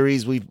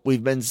series.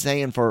 We've been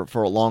saying for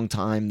a long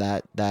time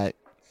that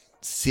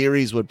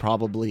series would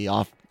probably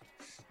offer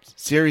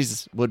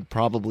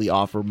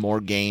more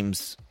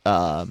games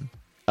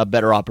a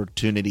better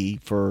opportunity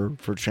for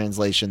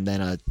translation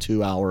than a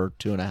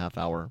 2.5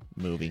 hour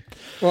movie.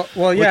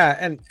 Well,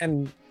 yeah,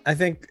 and I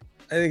think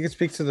it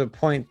speaks to the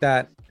point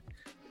that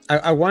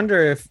I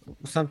wonder if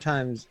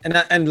sometimes,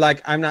 and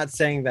like, I'm not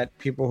saying that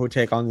people who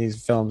take on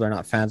these films are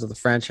not fans of the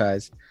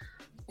franchise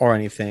or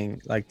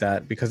anything like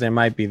that, because they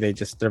might be. Their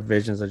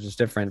visions are just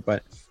different.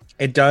 But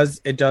it does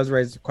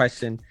raise the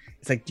question.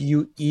 It's like, do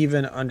you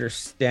even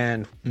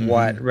understand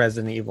what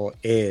Resident Evil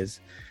is?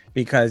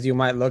 Because you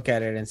might look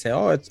at it and say,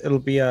 oh, it'll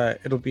be a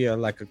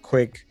like a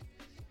quick,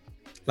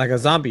 like a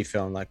zombie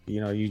film. Like,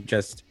 you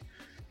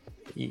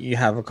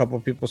have a couple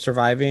of people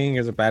surviving.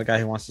 There's a bad guy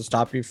who wants to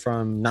stop you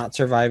from not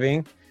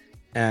surviving,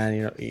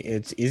 and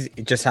it's easy.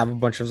 Just have a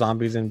bunch of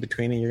zombies in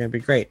between, and you're gonna be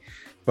great.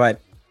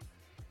 But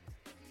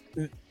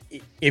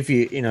if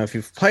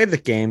you've played the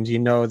games, you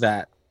know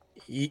that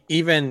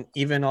even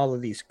all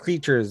of these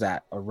creatures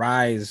that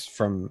arise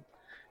from,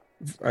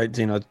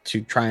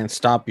 to try and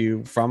stop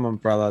you from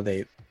Umbrella,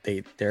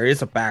 there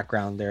is a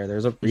background there.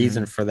 There's a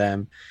reason for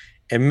them.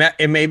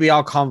 It may be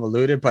all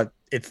convoluted, but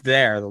it's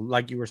there.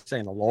 Like you were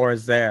saying, the lore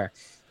is there,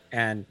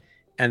 and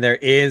there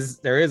is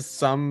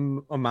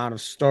some amount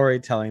of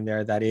storytelling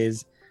there that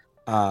is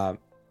that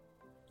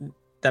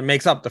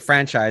makes up the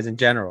franchise in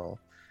general,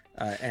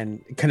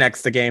 and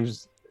connects the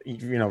games,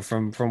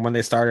 from when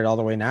they started all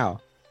the way now.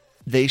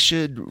 They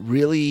should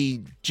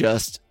really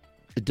just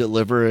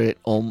deliver it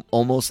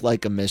almost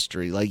like a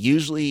mystery. Like,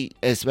 usually,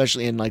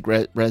 especially in like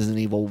Resident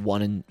Evil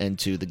 1 and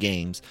 2, the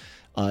games,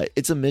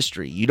 it's a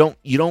mystery. You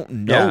don't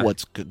know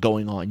what's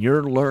going on.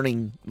 You're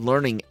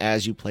learning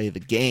as you play the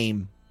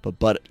game.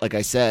 But like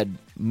I said,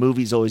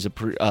 movies always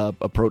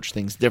approach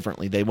things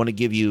differently. They want to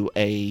give you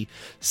a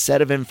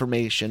set of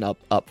information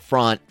up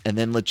front, and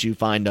then let you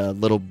find a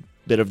little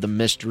bit of the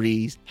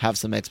mystery, have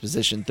some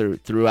exposition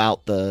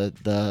throughout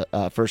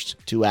the first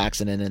two acts,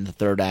 and then in the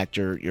third act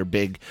your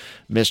big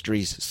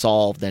mysteries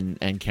solved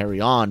and carry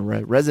on.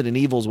 Resident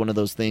Evil is one of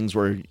those things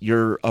where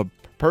you're a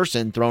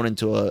person thrown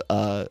into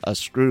a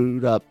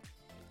screwed up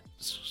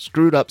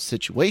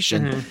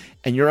situation,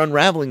 and you're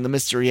unraveling the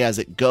mystery as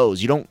it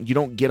goes. You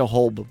don't get a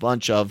whole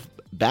bunch of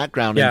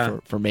background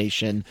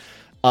information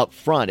up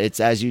front. It's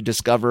as you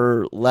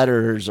discover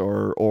letters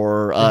or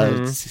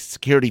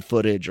security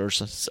footage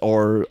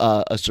or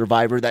a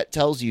survivor that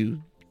tells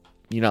you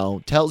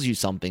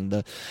something.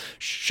 The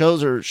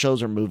shows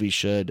or movies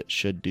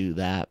should do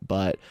that.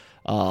 But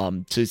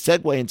to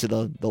segue into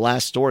the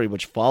last story,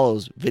 which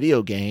follows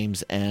video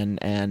games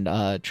and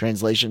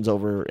translations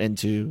over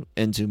into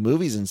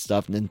movies and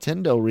stuff,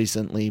 Nintendo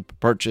recently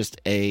purchased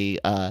a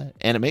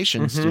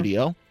animation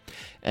studio.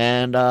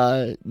 And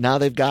now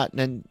they've got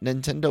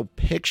Nintendo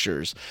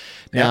Pictures.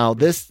 Now,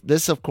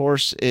 this of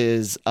course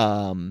is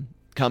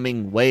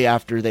coming way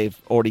after they've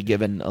already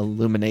given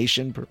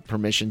Illumination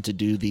permission to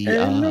do the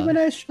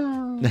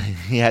Illumination.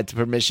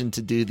 permission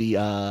to do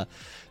the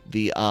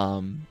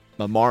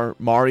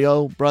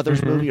Mario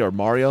Brothers movie or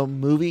Mario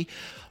movie.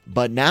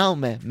 But now,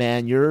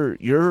 man,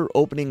 you're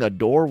opening a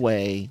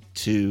doorway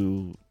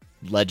to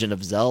Legend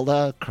of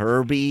Zelda,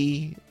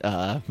 Kirby,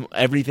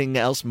 everything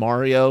else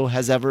Mario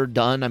has ever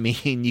done. I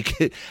mean,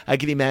 I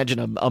could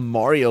imagine a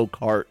Mario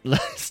Kart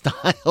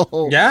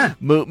style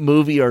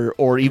movie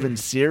or even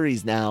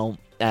series now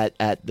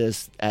at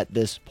this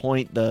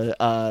point.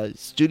 The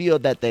studio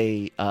that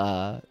they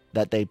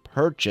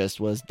purchased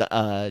was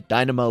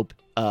Dynamo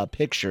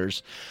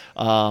Pictures,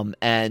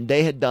 and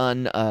they had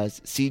done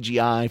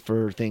CGI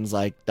for things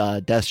like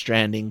Death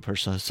Stranding,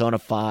 Persona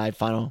 5,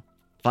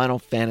 Final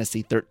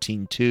Fantasy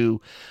 13-2,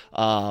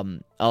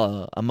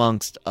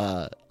 amongst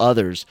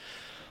others.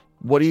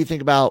 What do you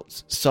think about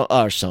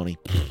Sony?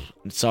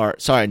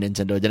 Sorry,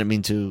 Nintendo. I didn't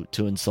mean to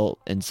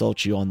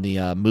insult you on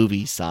the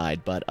movie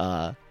side, but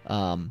on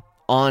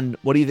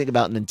what do you think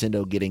about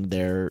Nintendo getting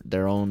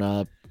their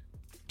own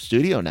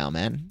studio now,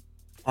 man?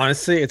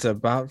 Honestly, it's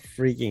about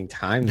freaking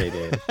time they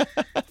did.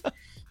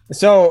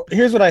 So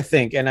here's what I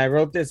think, and I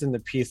wrote this in the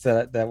piece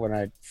that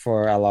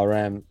for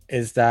LRM,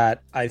 is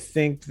that I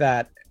think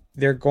that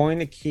they're going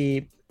to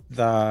keep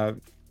the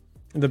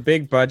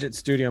big budget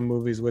studio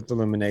movies with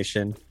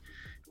Illumination.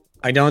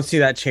 I don't see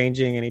that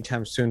changing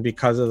anytime soon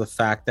because of the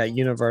fact that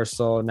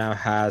Universal now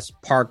has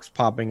parks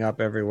popping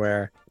up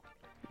everywhere,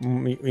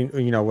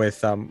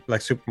 with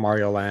like Super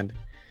Mario Land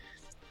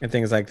and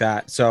things like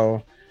that.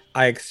 So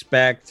I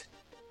expect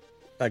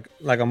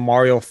like a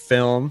Mario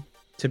film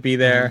to be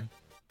there.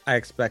 I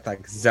expect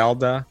like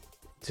Zelda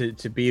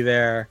to be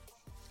there,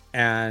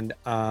 and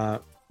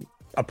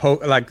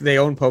like they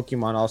own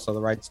Pokemon also,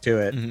 the rights to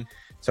it.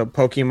 So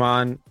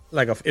Pokemon,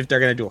 like if they're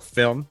gonna do a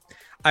film,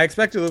 I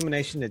expect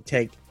Illumination to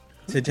take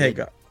the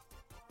detector.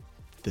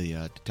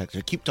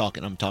 Keep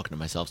talking. I'm talking to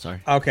myself.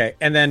 Sorry. Okay,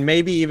 and then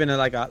maybe even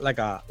like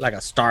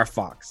a Star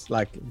Fox,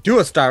 like do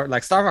a Star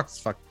Fox is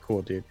fucking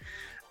cool, dude.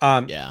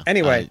 Yeah.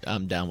 Anyway,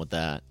 I'm down with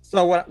that.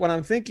 So what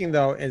I'm thinking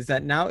though is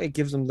that now it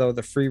gives them though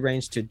the free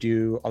range to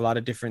do a lot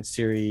of different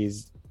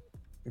series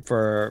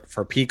for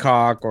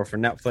Peacock or for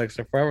Netflix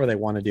or wherever they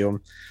want to do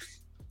them.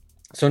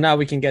 So now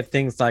we can get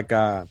things like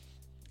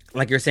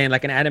you're saying,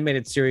 like an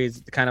animated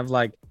series, kind of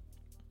like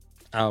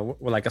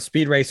like a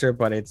Speed Racer,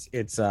 but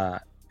it's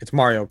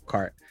Mario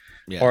Kart.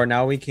 Yeah. Or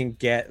now we can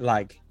get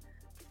like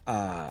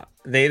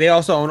they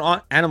also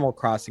own Animal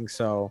Crossing,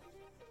 so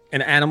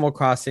an Animal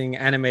Crossing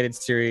animated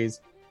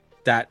series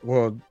that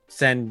will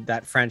send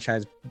that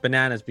franchise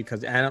bananas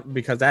because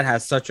that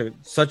has such a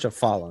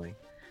following.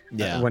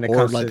 Yeah, when it or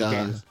comes like to the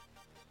games.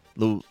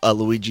 A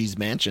Luigi's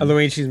Mansion. A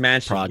Luigi's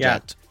Mansion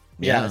project.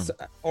 Yeah. So,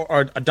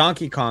 or a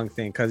Donkey Kong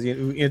thing, because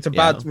it's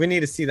about we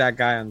need to see that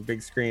guy on the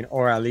big screen,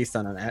 or at least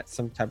on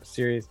some type of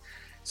series.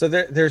 So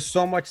there's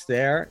so much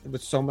there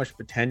with so much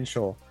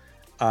potential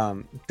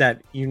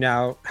that you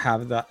now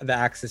have the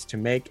access to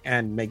make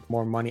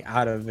more money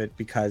out of it,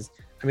 because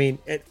I mean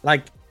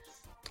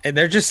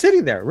they're just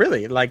sitting there,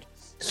 really. Like,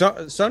 so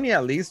Sony,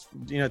 at least,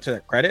 to their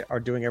credit, are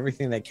doing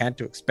everything they can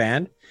to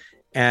expand,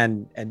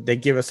 and they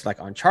give us like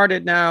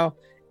Uncharted now,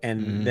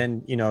 and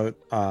then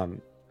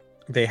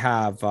they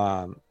have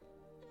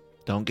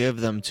don't give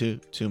them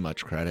too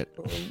much credit.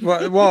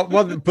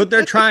 well, but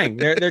they're trying.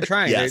 They're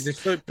trying. Yes, they're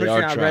still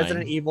pushing out trying.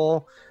 Resident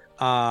Evil.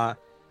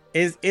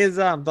 Is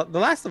The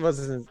Last of Us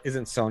isn't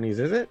Sony's,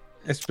 is it?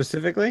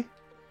 Specifically?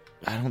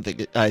 I don't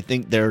think I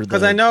think they're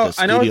because the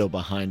studio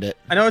behind it.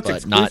 I know it's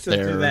exclusive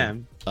to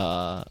them.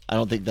 I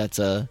don't think that's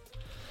a.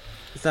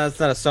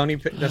 That's not a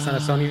Sony. That's not a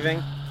Sony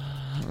thing.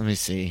 Let me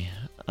see.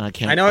 I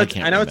can't. I know it's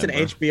remember.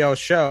 an HBO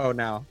show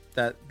now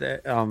that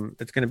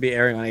it's going to be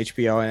airing on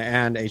HBO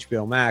and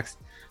HBO Max.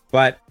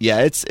 But yeah,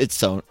 it's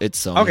Sony.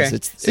 Okay.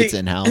 It's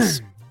in house.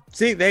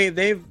 See,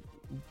 they've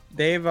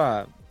made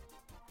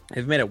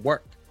it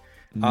work.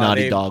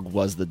 Naughty Dog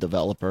was the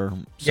developer.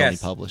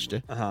 Sony published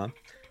it.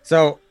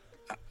 So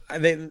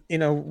they,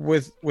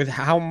 with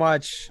how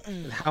much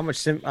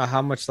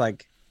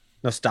like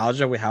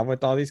nostalgia we have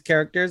with all these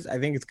characters, I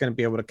think it's going to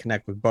be able to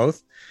connect with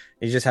both.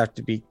 You just have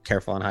to be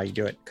careful on how you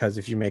do it, because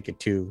if you make it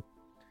too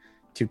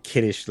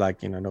kiddish,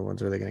 like, no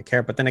one's really going to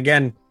care. But then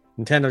again,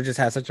 Nintendo just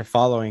has such a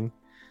following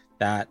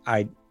that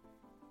I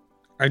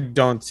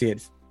don't see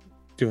it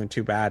doing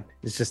too bad.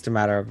 It's just a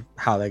matter of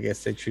how they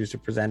choose to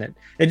present it.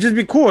 It'd just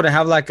be cool to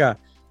have like a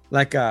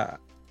I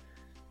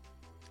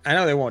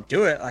know they won't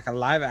do it, like a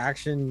live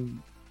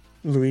action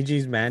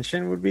Luigi's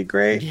Mansion would be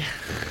great. Yeah.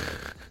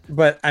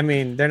 But I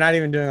mean, they're not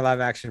even doing a live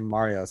action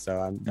Mario, so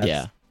I'm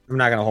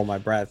not gonna hold my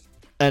breath.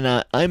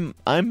 And I'm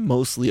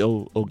mostly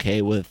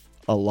okay with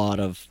a lot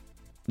of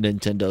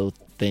Nintendo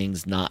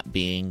things not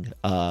being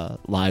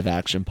live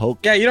action.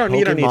 You don't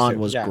need Pokemon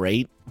was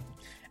great.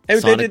 They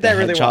did that really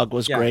well. Hedgehog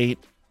was great,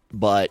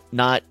 but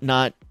not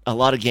a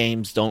lot of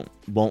games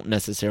won't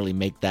necessarily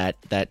make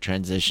that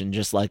transition,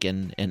 just like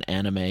in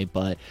anime.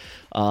 But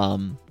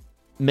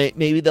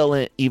maybe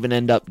they'll even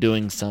end up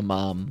doing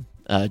some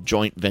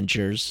joint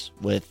ventures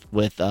with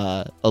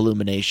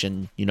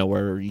Illumination,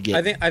 where you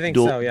get I think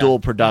dual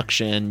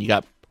production. You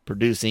got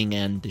producing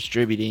and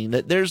distributing.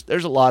 There's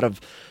a lot of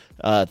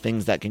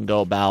things that can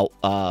go about,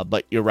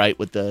 but you're right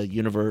with the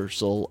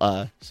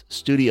Universal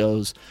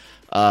Studios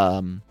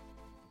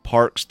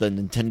parks,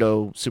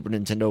 the Super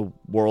Nintendo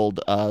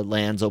World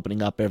lands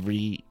opening up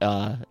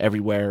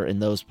everywhere in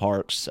those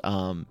parks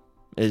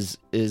is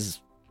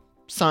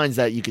signs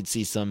that you could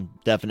see some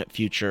definite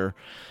future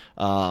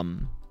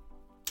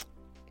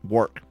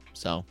work.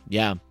 So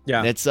yeah,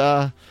 it's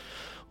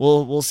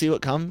we'll see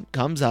what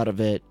comes out of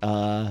it.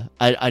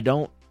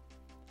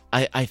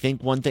 I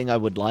think one thing I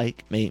would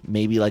like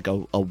maybe like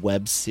a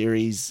web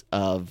series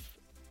of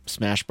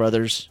Smash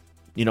Brothers.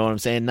 You know what I'm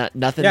saying?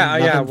 Nothing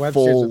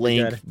full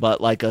length, but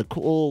like a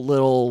cool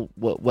little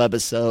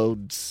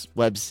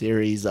web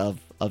series of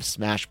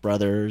Smash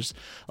Brothers.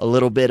 A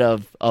little bit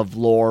of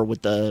lore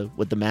with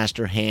the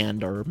Master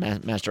Hand or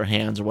Master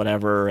Hands or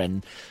whatever,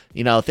 and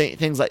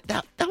things like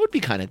that. That would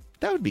be kind of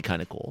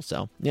cool.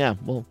 So yeah,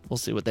 we'll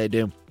see what they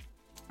do.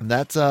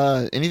 That's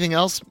anything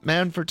else,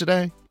 man, for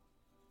today?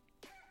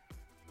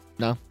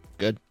 No,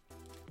 good.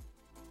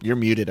 You're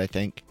muted, I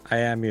think. I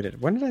am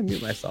muted. When did I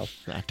mute myself?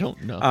 I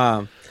don't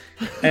know.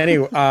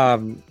 Anyway,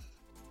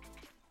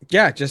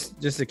 yeah,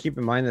 just to keep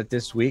in mind that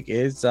this week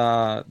is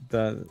the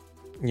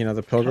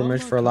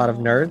pilgrimage for a lot of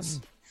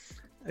nerds.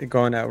 We're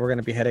going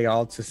to be heading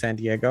all to San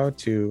Diego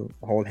to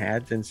hold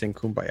hands and sing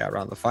Kumbaya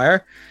around the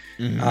fire.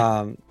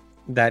 And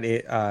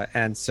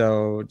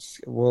so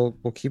we'll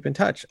keep in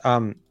touch.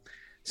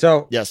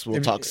 So yes,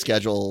 we'll talk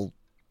schedule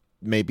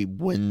maybe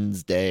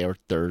Wednesday or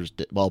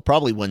Thursday. Well,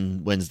 probably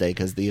Wednesday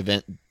because the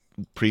event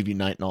preview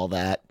night and all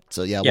that.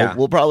 So yeah.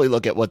 We'll probably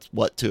look at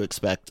what to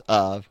expect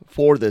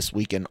for this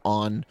weekend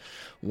on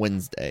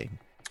Wednesday.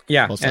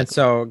 Yeah, and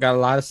so got a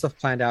lot of stuff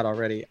planned out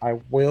already. I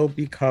will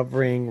be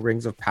covering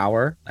Rings of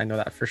Power. I know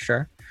that for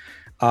sure.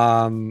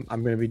 I'm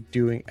going to be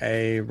doing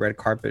a red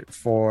carpet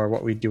for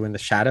What We Do in the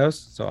Shadows.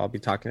 So I'll be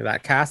talking to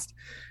that cast.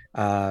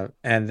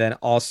 And then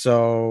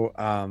also,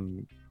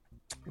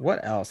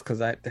 what else? Because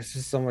there's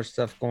just so much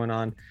stuff going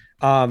on.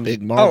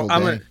 Big Marvel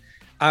day.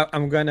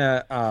 I'm going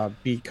to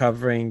be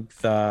covering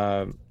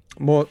the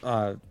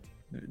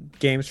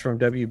games from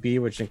WB,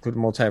 which include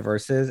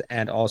Multiverses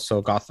and also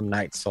Gotham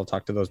Knights. So I'll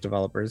talk to those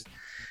developers.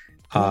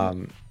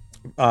 I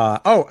got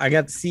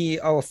the CEO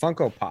of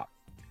Funko Pop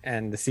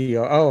and the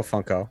COO of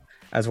Funko,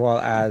 as well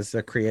as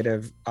the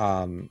creative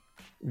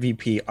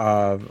VP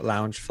of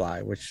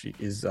Loungefly, which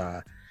is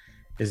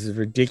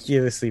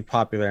ridiculously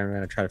popular. I'm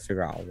going to try to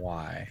figure out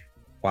why.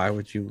 Why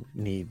would you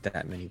need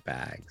that many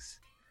bags?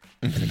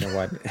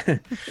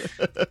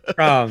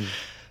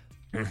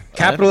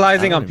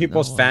 Capitalizing on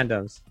people's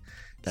fandoms.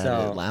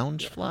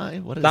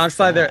 Loungefly? What is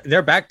Loungefly? that?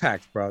 They're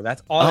backpacks, bro.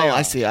 That's all. Oh,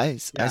 I see. I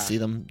see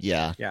them.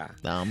 Yeah.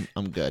 No,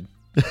 I'm good.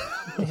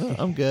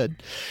 I'm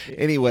good.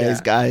 Anyways,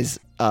 guys,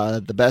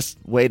 the best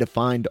way to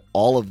find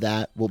all of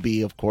that will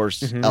be, of course,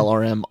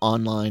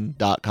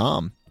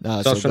 lrmonline.com.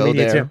 Social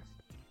media too.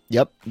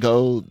 Yep,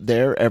 go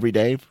there every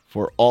day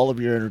for all of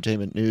your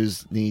entertainment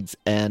news, needs,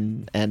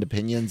 and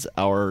opinions.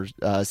 Our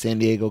San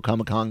Diego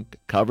Comic-Con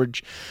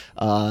coverage.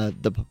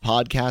 The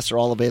podcasts are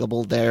all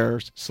available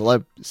there.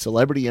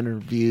 Celebrity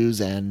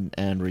interviews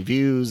and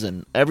reviews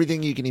and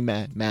everything you can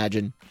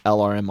imagine.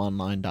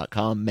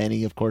 LRMonline.com.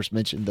 Many, of course,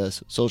 mentioned the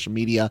social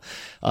media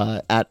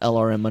at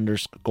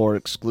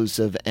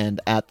LRM_exclusive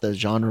and at the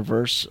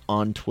Genreverse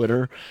on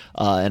Twitter.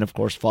 And, of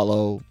course,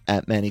 follow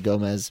at Manny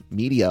Gomez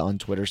Media on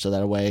Twitter so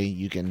that way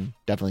you can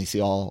definitely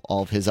see all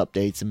of his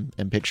updates and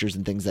pictures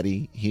and things that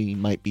he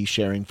might be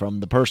sharing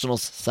from the personal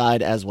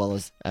side as well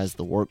as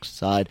the work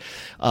side.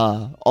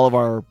 All of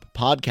our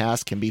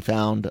podcasts can be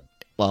found,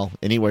 well,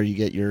 anywhere you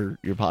get your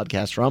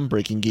podcast from.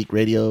 Breaking Geek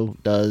Radio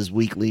does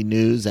weekly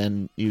news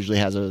and usually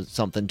has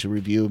something to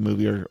review, a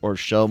movie or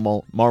show.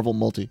 Marvel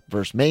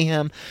Multiverse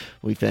Mayhem.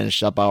 We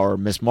finished up our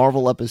Miss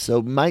Marvel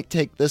episode. Might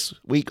take this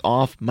week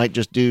off. Might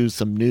just do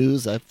some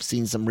news. I've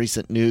seen some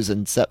recent news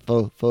and set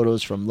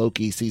photos from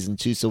Loki season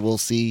 2, so we'll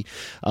see.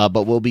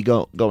 But we'll be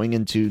going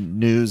into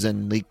news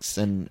and leaks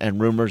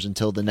and rumors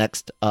until the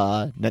next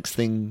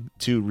thing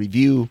to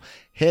review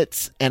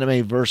hits.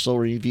 Animeversal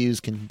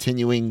reviews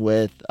continuing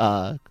with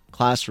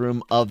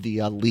Classroom of the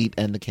Elite,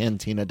 and the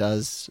Cantina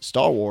does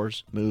Star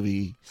Wars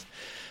movies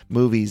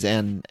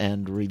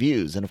and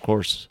reviews. And of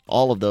course,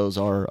 all of those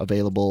are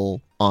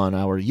available on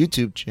our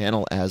YouTube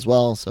channel as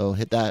well. So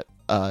hit that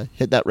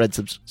red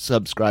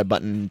subscribe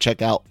button.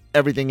 Check out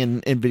everything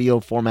in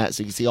video format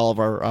so you can see all of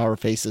our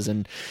faces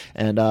and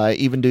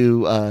even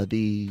do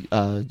the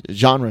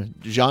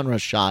genre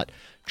shot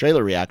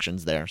trailer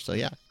reactions there. So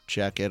yeah,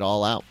 check it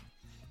all out.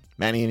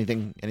 Manny,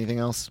 anything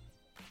else?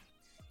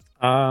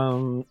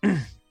 Spay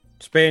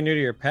and neuter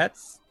your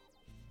pets.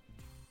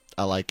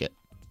 I like it.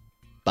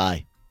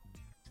 Bye.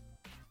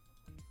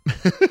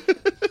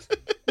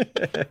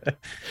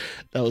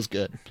 That was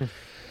good.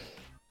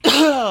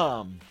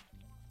 Yeah,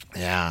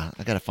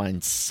 I gotta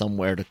find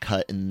somewhere to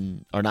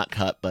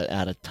but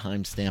add a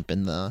timestamp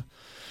in the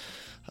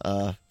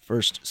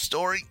first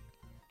story.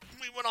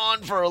 We went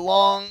on for a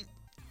long,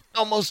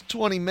 almost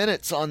 20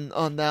 minutes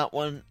on that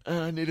one.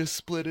 I need to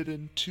split it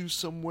in two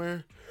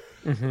somewhere.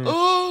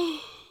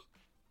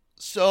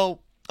 So,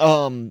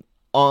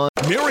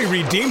 Mary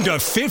redeemed a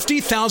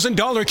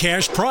 $50,000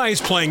 cash prize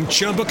playing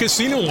Chumba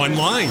Casino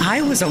online.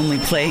 I was only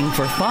playing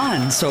for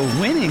fun, so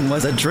winning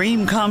was a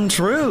dream come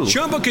true.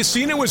 Chumba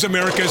Casino is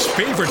America's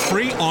favorite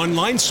free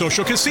online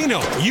social casino.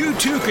 You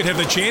too could have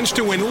the chance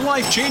to win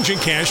life-changing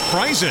cash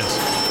prizes.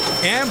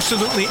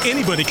 Absolutely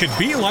anybody could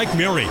be like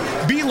Mary.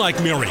 Be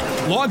like Mary.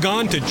 Log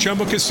on to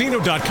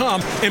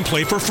ChumbaCasino.com and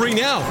play for free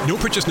now. No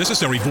purchase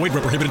necessary. Void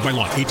where prohibited by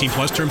law.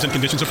 18+ terms and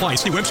conditions apply.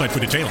 See website for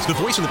details. The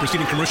voice in the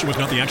preceding commercial was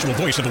not the actual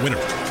voice of the winner.